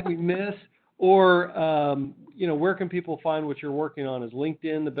anything that we missed, or, where can people find what you're working on? Is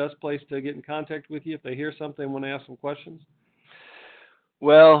LinkedIn the best place to get in contact with you if they hear something and want to ask some questions?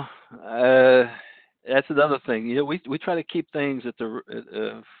 Well, that's another thing. We try to keep things at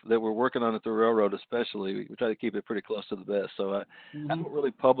that we're working on at the railroad, especially. We try to keep it pretty close to the best. So I don't really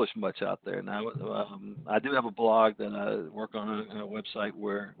publish much out there now. I do have a blog that I work on a website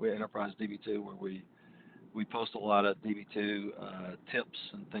where we're Enterprise DB2, where we post a lot of DB2 tips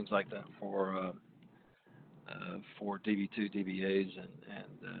and things like that for DB2 DBAs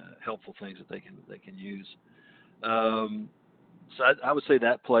and helpful things that they can use. So I would say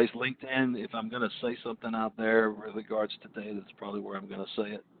that place. LinkedIn, if I'm going to say something out there with regards to data, that's probably where I'm going to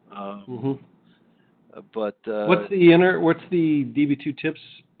say it. But what's the DB2 tips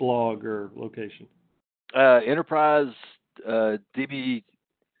blog or location?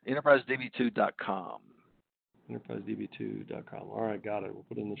 EnterpriseDB2.com. EnterpriseDB2.com. All right, got it. We'll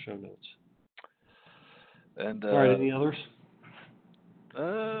put it in the show notes. And all right, any others?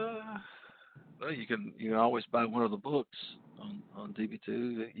 Well, you can always buy one of the books on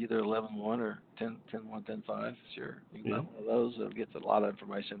DB2, either 11.1 or 10.1, 10.5. Sure, you can buy one of those. It gets a lot of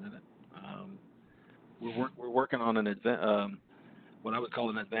information in it. We're working on what I would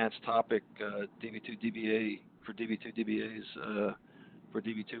call an advanced topic DB2 DBA for DB2 DBAs for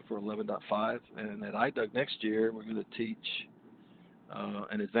DB2 for 11.5, and at IDUG next year we're going to teach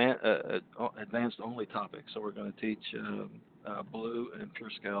an advanced only topic. So we're going to teach blue and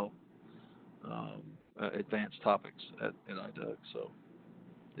PureScale advanced topics at IDUG. So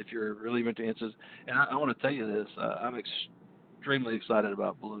if you're really into answers, and I want to tell you this, I'm extremely excited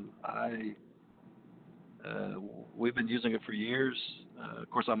about blue. We've been using it for years. Of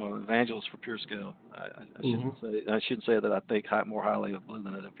course, I'm an evangelist for PureScale. I shouldn't say that I think more highly of blue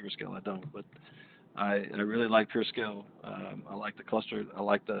than I do PureScale. I don't, but I really like PureScale. I like the cluster. I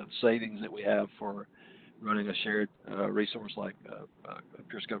like the savings that we have for running a shared resource like a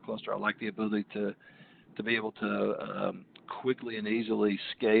PureScale cluster. I like the ability to be able to quickly and easily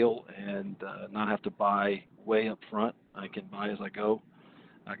scale and not have to buy way up front. I can buy as I go.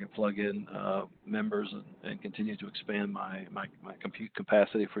 I can plug in members and continue to expand my compute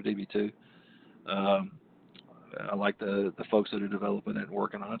capacity for DB2. I like the folks that are developing it and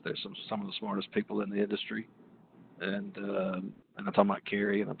working on it. There's some of the smartest people in the industry, and I'm talking about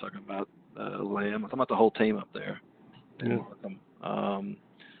Kerry, and I'm talking about Lamb. I'm talking about the whole team up there. Yeah.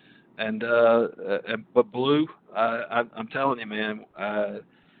 But blue, I'm telling you, man, I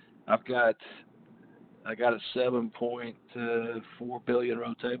got a 7.4 billion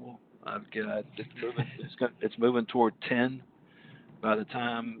row table. I've got it's moving toward 10 by the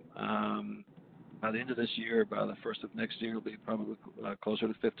time by the end of this year. By the first of next year, it'll be probably closer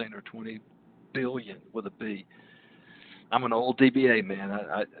to 15 or 20 billion with a B. I'm an old DBA man.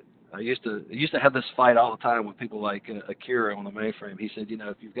 I used to have this fight all the time with people like Akira on the mainframe. He said,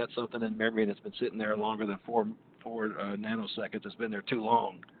 if you've got something in memory and it's been sitting there longer than four nanoseconds, it's been there too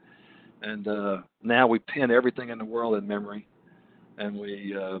long. And now we pin everything in the world in memory, and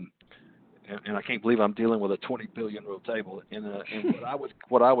we and I can't believe I'm dealing with a 20 billion row table in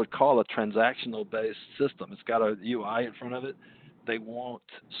what I would call a transactional based system. It's got a UI in front of it. They want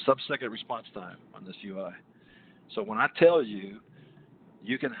sub-second response time on this UI. So when I tell you,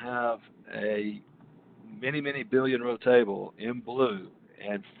 you can have a many billion row table in blue,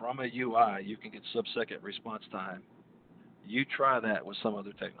 and from a UI you can get sub-second response time. You try that with some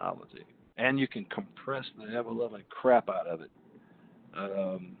other technology, and you can compress the ever-loving crap out of it.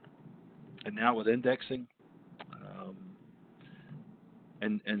 And now with indexing,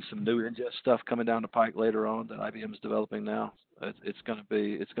 and some new ingest stuff coming down the pike later on that IBM is developing now, it's going to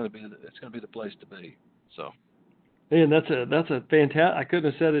be the place to be. So. Man, that's a fantastic. I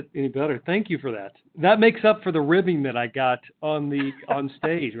couldn't have said it any better. Thank you for that. That makes up for the ribbing that I got on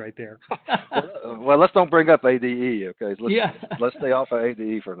stage right there. Well, let's don't bring up ADE, okay? Let's stay off of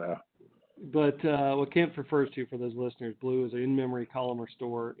ADE for now. But what Kent refers to for those listeners, Blue is an in-memory column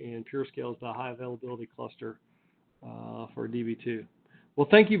store, and PureScale is the high availability cluster for DB2. Well,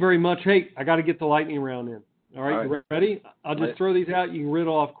 thank you very much. Hey, I got to get the lightning round in. All right, you ready? I'll just throw these out. You can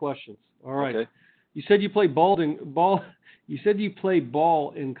riddle off questions. All right. Okay. You said you played ball. You said you played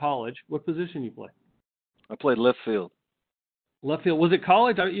ball in college. What position you play? I played left field. Left field. Was it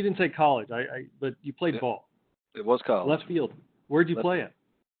college? You didn't say college. But you played ball. It was college. Left field. Where'd you play at?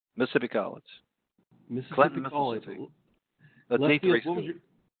 Mississippi College. Mississippi College. Left field.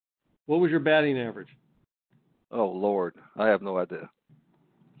 What was your batting average? Oh Lord, I have no idea.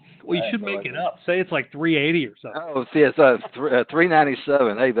 Well, you should make it up. Say it's like 380 or something. Oh, see, it's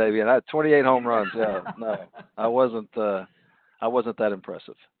 397. Hey, baby, and I had 28 home runs. Yeah, no, I wasn't that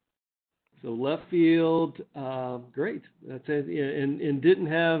impressive. So left field, great. That's it. And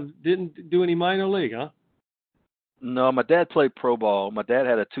didn't do any minor league, huh? No, my dad played pro ball. My dad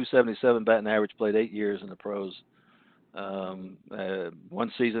had a 277 batting average. Played 8 years in the pros.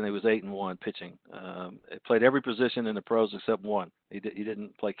 One season he was 8-1 pitching. He played every position in the pros except one. He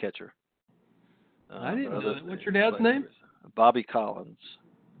didn't play catcher. I didn't know that. What's your dad's name? Bobby Collins.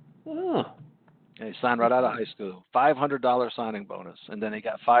 Oh. And he signed right out of high school. $500 signing bonus, and then he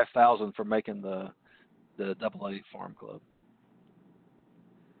got $5,000 for making the AA Farm Club.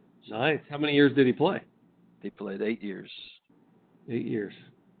 Nice. How many years did he play? He played 8 years. 8 years.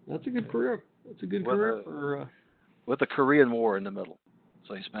 That's a good career. That's a good career for. With the Korean War in the middle,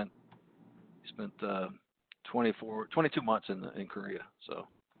 so he spent 22 months in Korea. So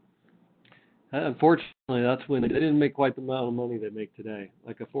unfortunately, that's when they didn't make quite the amount of money they make today,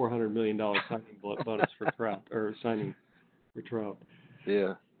 like a $400 million signing bonus for Trout or signing for Trout.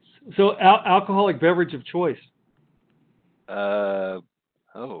 Yeah. So alcoholic beverage of choice. Drambuie.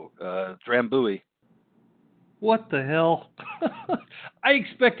 What the hell? I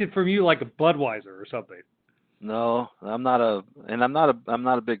expected from you like a Budweiser or something. No, I'm not a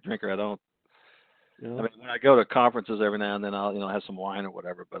big drinker. I don't. No. I mean, when I go to conferences every now and then, I'll have some wine or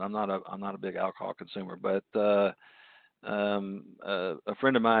whatever. But I'm not a big alcohol consumer. But a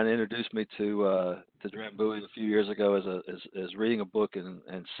friend of mine introduced me to Drambuie a few years ago as reading a book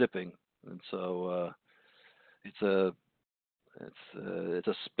and sipping, and so it's a it's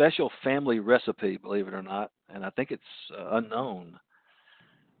a special family recipe, believe it or not, and I think it's unknown,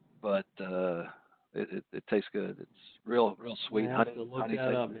 but it tastes good. It's real sweet. I have Honey, to look honey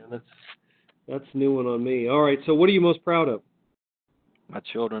that up, savory. man. That's a new one on me. All right, so what are you most proud of? My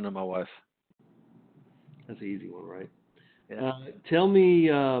children and my wife. That's an easy one, right? Yeah. Tell me,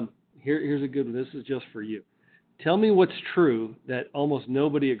 here's a good one. This is just for you. Tell me what's true that almost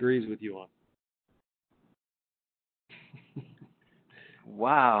nobody agrees with you on.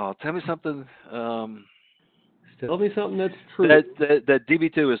 Wow. Tell me something. Tell me something that's true. That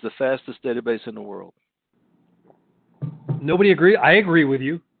DB2 is the fastest database in the world. Nobody agree. I agree with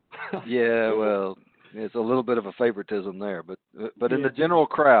you. Yeah, well, it's a little bit of a favoritism there, but in Yeah. the general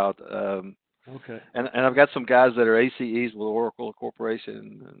crowd, Okay. and I've got some guys that are ACEs with Oracle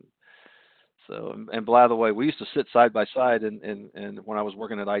Corporation, and so and by the way, we used to sit side by side, and when I was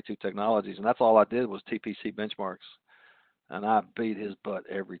working at I2 Technologies, and that's all I did was TPC benchmarks, and I beat his butt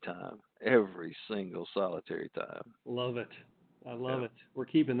every time, every single solitary time. Love it. I love Yeah. it. We're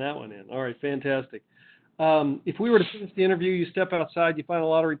keeping that one in. All right, fantastic. If we were to finish the interview, you step outside, you find a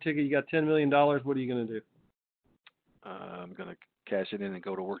lottery ticket, you got $10 million, what are you going to do? I'm gonna cash it in and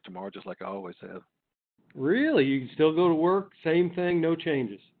go to work tomorrow, just like I always have. Really? You can still go to work, same thing, no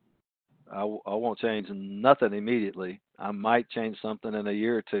changes? I won't change nothing immediately. I might change something in a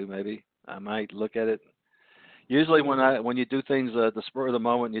year or two, maybe. I might look at it. Usually, when you do things at the spur of the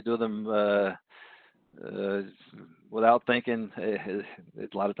moment, you do them without thinking. A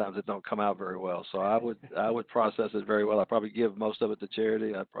lot of times, it don't come out very well. So I would process it very well. I probably give most of it to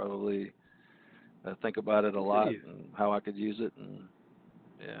charity. I probably think about it a lot and how I could use it, and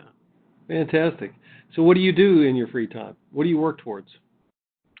yeah. Fantastic. So what do you do in your free time? What do you work towards?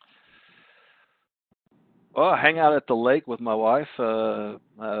 Well, I hang out at the lake with my wife.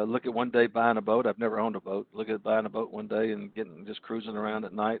 Look at one day buying a boat. I've never owned a boat. Look at buying a boat one day and just cruising around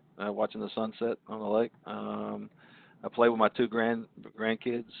at night, watching the sunset on the lake. I play with my two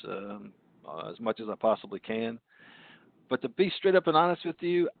grandkids as much as I possibly can. But to be straight up and honest with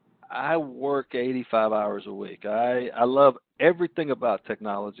you, I work 85 hours a week. I love everything about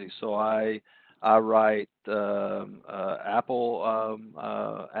technology. So I write Apple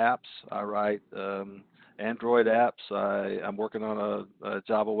apps. I write Android apps. I'm working on a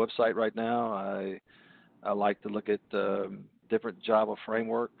Java website right now. I like to look at different Java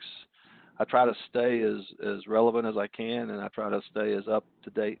frameworks. I try to stay as relevant as I can, and I try to stay as up to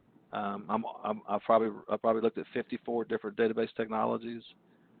date. I probably looked at 54 different database technologies.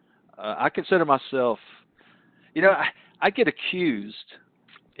 I consider myself, I get accused,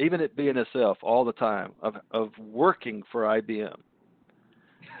 even at BNSF all the time, of working for IBM.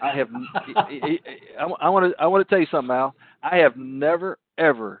 I have. I want to tell you something, Al. I have never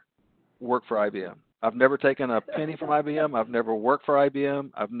ever worked for IBM. I've never taken a penny from IBM. I've never worked for IBM.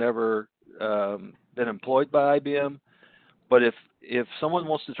 I've never been employed by IBM. But if someone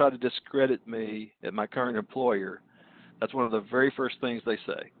wants to try to discredit me at my current employer, that's one of the very first things they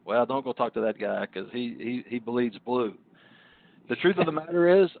say. Well, don't go talk to that guy because he bleeds blue. The truth of the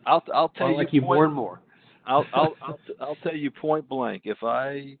matter is, I'll tell you. Like you more and more. I'll tell you point blank. If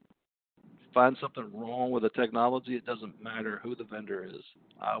I find something wrong with the technology, it doesn't matter who the vendor is.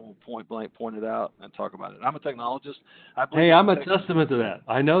 I will point blank point it out and talk about it. I'm a technologist. Hey, I'm a testament to that.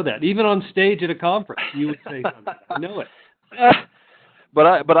 I know that. Even on stage at a conference, you would say something. I know it.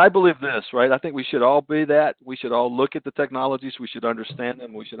 But I believe this, right? I think we should all be that. We should all look at the technologies. We should understand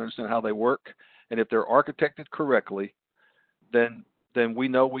them. We should understand how they work. And if they're architected correctly, then we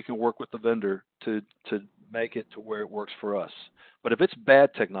know we can work with the vendor to make it to where it works for us. But if it's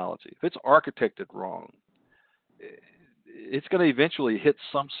bad technology, if it's architected wrong, it's going to eventually hit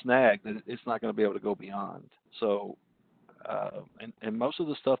some snag that it's not going to be able to go beyond. So, and most of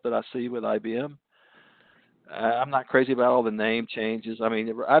the stuff that I see with IBM, I'm not crazy about all the name changes. I mean,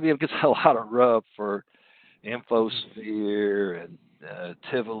 IBM gets a lot of rub for InfoSphere and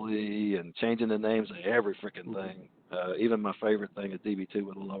Tivoli and changing the names of every freaking thing. Even my favorite thing is DB2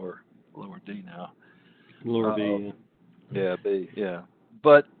 with a lower D now. Lower B. Yeah, B. Yeah,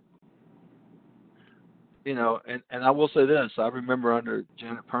 but and I will say this: I remember under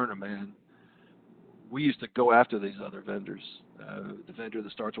Janet Perna, man, we used to go after these other vendors. The vendor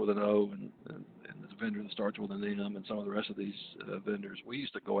that starts with an O and the vendor that starts with an M and some of the rest of these vendors. We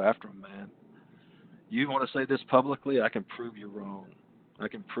used to go after them, man. You want to say this publicly? I can prove you wrong. I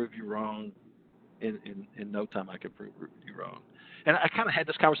can prove you wrong in no time I could prove you wrong. And I kind of had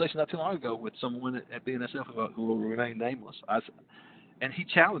this conversation not too long ago with someone at BNSF who will remain nameless. And he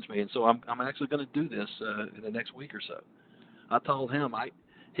challenged me, and so I'm actually going to do this in the next week or so. I told him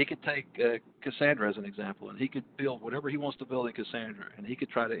he could take Cassandra as an example, and he could build whatever he wants to build in Cassandra, and he could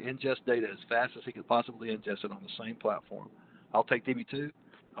try to ingest data as fast as he could possibly ingest it on the same platform. I'll take DB2,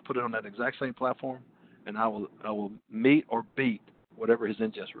 I'll put it on that exact same platform, and I will meet or beat whatever his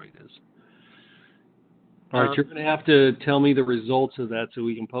ingest rate is. All right, you're going to have to tell me the results of that so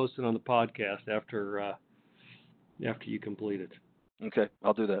we can post it on the podcast after you complete it. Okay,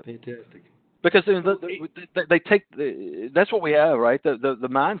 I'll do that. Fantastic. Because they take that's what we have, right? The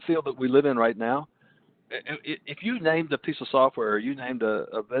minefield that we live in right now. If you named a piece of software or you named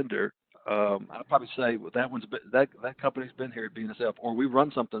a vendor, I'd probably say that company's been here at BNSF, or we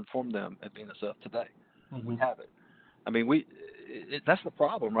run something from them at BNSF today. Mm-hmm. We have it. I mean, that's the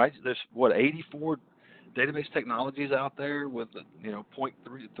problem, right? There's 84 database technologies out there with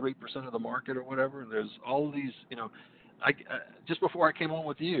 0.3% of the market or whatever, and there's all of these, I just before I came on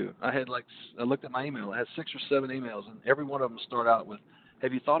with you, I looked at my email. I had 6 or 7 emails, and every one of them start out with,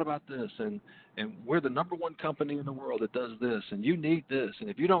 "Have you thought about this?" And we're the number one company in the world that does this, and you need this, and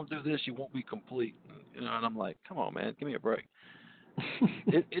if you don't do this, you won't be complete. And I'm like, come on, man, give me a break.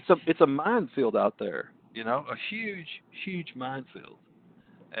 It's a minefield out there, a huge minefield,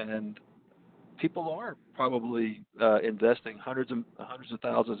 and people are probably investing hundreds of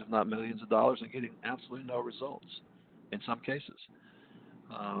thousands, if not millions of dollars, and getting absolutely no results in some cases.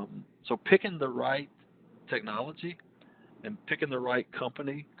 So picking the right technology and picking the right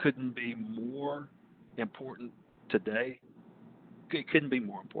company couldn't be more important today. It couldn't be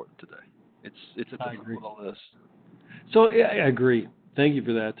more important today. It's at the top of the list. So yeah, I agree. Thank you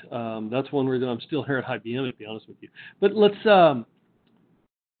for that. That's one reason I'm still here at IBM, to be honest with you. But let's.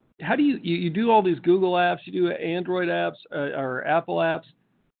 How do you do all these Google apps? You do Android apps or Apple apps.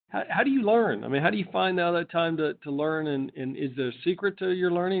 How do you learn? I mean, how do you find out that time to learn? And is there a secret to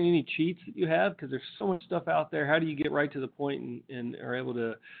your learning? Any cheats that you have? Because there's so much stuff out there. How do you get right to the point and are able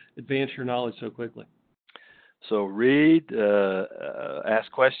to advance your knowledge so quickly? So read, ask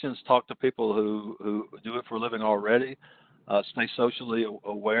questions, talk to people who do it for a living already. Stay socially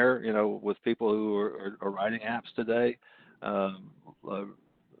aware, with people who are writing apps today.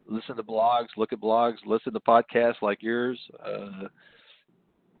 Listen to blogs, look at blogs, listen to podcasts like yours.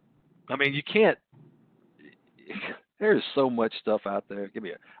 I mean, you can't. There's so much stuff out there.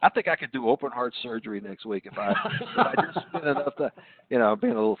 I think I could do open heart surgery next week if I just spent enough time. I'm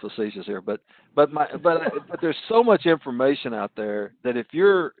being a little facetious here, but there's so much information out there that if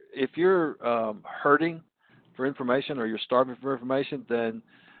you're hurting for information or you're starving for information, then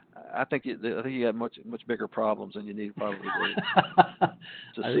I think you have much bigger problems than you need probably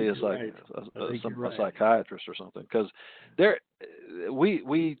to see a psychiatrist or something, because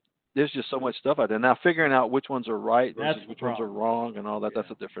there's just so much stuff out there. Now, figuring out which ones are right versus which ones are wrong and all that,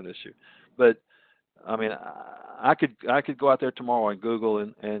 that's a different issue. But I mean, I could go out there tomorrow and Google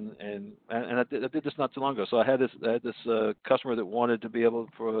and I did this not too long ago. So I had this customer that wanted to be able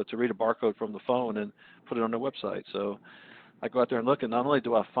to read a barcode from the phone and put it on their website. So I go out there and look, and not only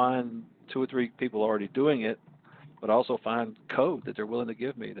do I find 2 or 3 people already doing it, but I also find code that they're willing to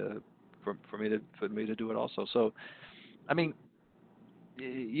give me for me to do it also. So, I mean,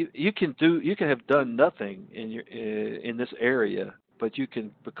 you can have done nothing in this area, but you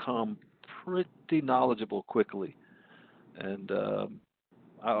can become pretty knowledgeable quickly. And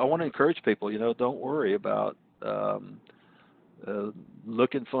I want to encourage people, don't worry about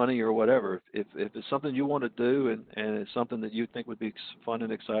looking funny or whatever. If it's something you want to do and it's something that you think would be fun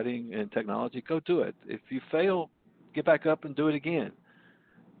and exciting in technology, go do it. If you fail, get back up and do it again.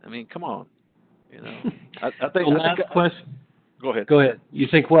 I mean, come on. I think. Last question. Go ahead. Go ahead. You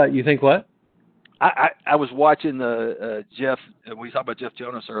think what? I was watching Jeff. We talked about Jeff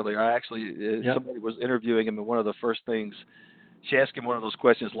Jonas earlier. I actually somebody was interviewing him, and one of the first things she asked him one of those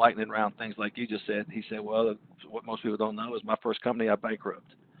questions, lightning round things like you just said. He said, "Well, what most people don't know is my first company I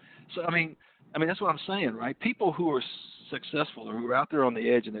bankrupted." So I mean that's what I'm saying, right? People who are successful or who are out there on the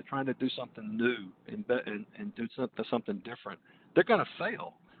edge and they're trying to do something new and do something different, they're going to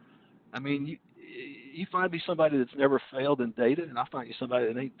fail. I mean, you find me somebody that's never failed in data, and I find you somebody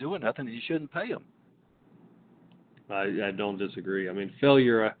that ain't doing nothing, and you shouldn't pay them. I don't disagree. I mean,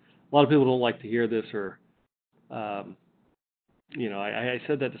 failure. A lot of people don't like to hear this, or I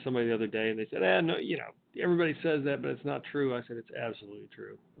said that to somebody the other day, and they said, no, everybody says that, but it's not true. I said it's absolutely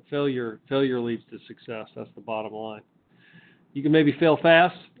true. Failure leads to success. That's the bottom line. You can maybe fail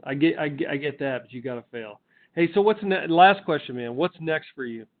fast. I get that, but you got to fail. Hey, so what's last question, man? What's next for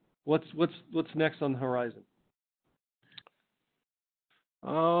you? What's next on the horizon?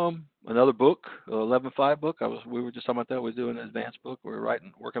 Another book, 11.5 book. We were just talking about that. We're doing an advanced book. We're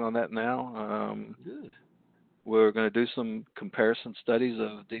working on that now. Good. We're going to do some comparison studies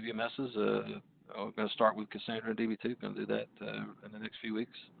of DBMSs. We're going to start with Cassandra and DB2. Going to do that in the next few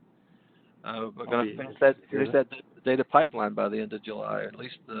weeks. We're going to finish that data pipeline by the end of July, at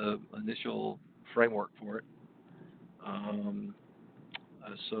least the initial framework for it.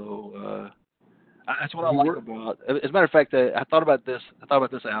 That's what I like about. As a matter of fact, I thought about this,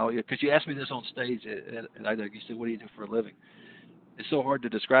 Al, because you asked me this on stage, and I know you said, "What do you do for a living?" It's so hard to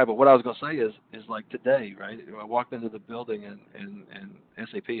describe, but what I was going to say is like today, right? I walked into the building and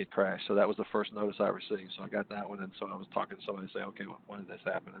SAP had crashed, so that was the first notice I received. So I got that one, and so I was talking to somebody and say, "Okay, when did this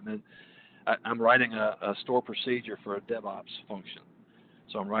happen?" And then I'm writing a store procedure for a DevOps function,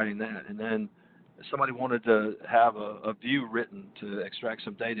 so I'm writing that, and then somebody wanted to have a view written to extract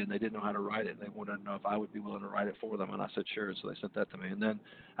some data, and they didn't know how to write it. They wanted to know if I would be willing to write it for them, and I said sure. So they sent that to me, and then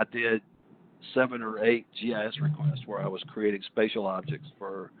I did 7 or 8 GIS requests where I was creating spatial objects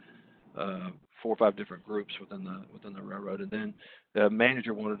for 4 or 5 different groups within the railroad. And then the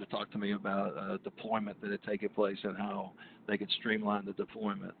manager wanted to talk to me about a deployment that had taken place and how they could streamline the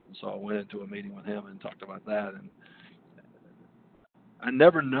deployment. And so I went into a meeting with him and talked about that. And I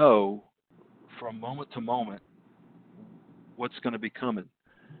never know from moment to moment what's going to be coming.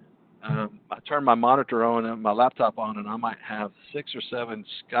 I turn my monitor on and my laptop on, and I might have 6 or 7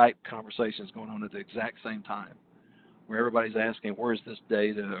 Skype conversations going on at the exact same time, where everybody's asking, "Where's this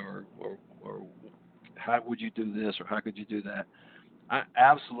data?" or "How would you do this?" or "How could you do that?" I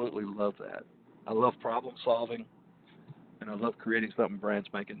absolutely love that. I love problem solving, and I love creating something brand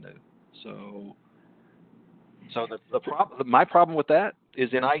spanking new. So my problem with that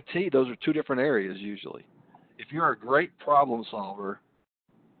is in IT, those are 2 different areas usually. If you're a great problem solver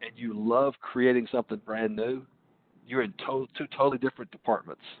and you love creating something brand new, you're in 2 totally different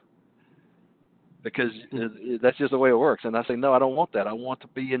departments, because that's just the way it works. And I say, no, I don't want that. I want to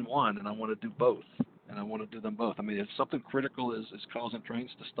be in one, and I want to do both, and I want to do them both. I mean, if something critical is causing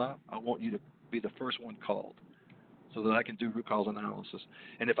trains to stop, I want you to be the first one called, so that I can do root cause analysis.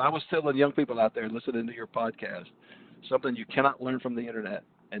 And if I was telling young people out there listening to your podcast something you cannot learn from the internet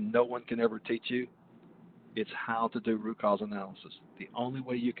and no one can ever teach you, it's how to do root cause analysis. The only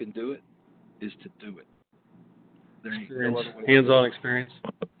way you can do it is to do it. There ain't no other way. Hands-on experience.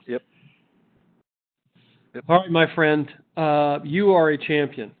 Yep. All right, my friend, you are a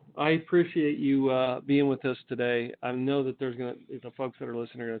champion. I appreciate you being with us today. I know that the folks that are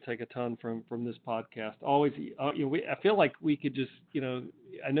listening are going to take a ton from this podcast. Always, I feel like we could just,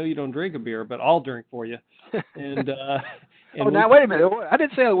 I know you don't drink a beer, but I'll drink for you. And now wait a minute. I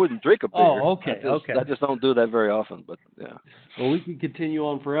didn't say I wouldn't drink a beer. Oh, okay, okay. I just don't do that very often, but yeah. Well, we can continue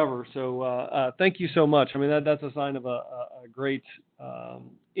on forever. So thank you so much. I mean, that's a sign of a great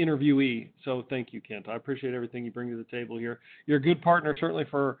interviewee. So thank you, Kent. I appreciate everything you bring to the table here. You're a good partner, certainly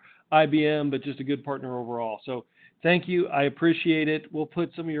for IBM, but just a good partner overall. So thank you. I appreciate it. We'll put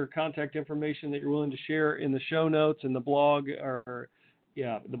some of your contact information that you're willing to share in the show notes and the blog, the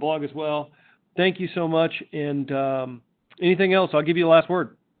blog as well. Thank you so much. And anything else? I'll give you the last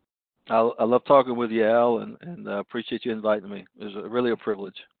word. I love talking with you, Al, and I appreciate you inviting me. It was really a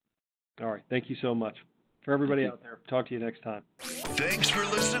privilege. All right. Thank you so much. For everybody out there, talk to you next time. Thanks for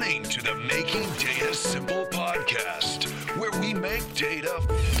listening to the Making Data Simple podcast, where we make data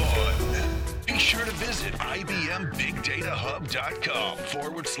fun. Be sure to visit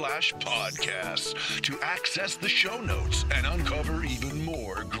IBMBigDataHub.com/podcasts to access the show notes and uncover even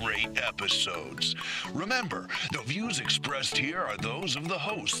more great episodes. Remember, the views expressed here are those of the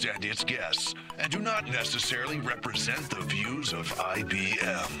host and its guests, and do not necessarily represent the views of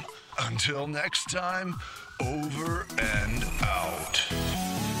IBM. Until next time, over and out.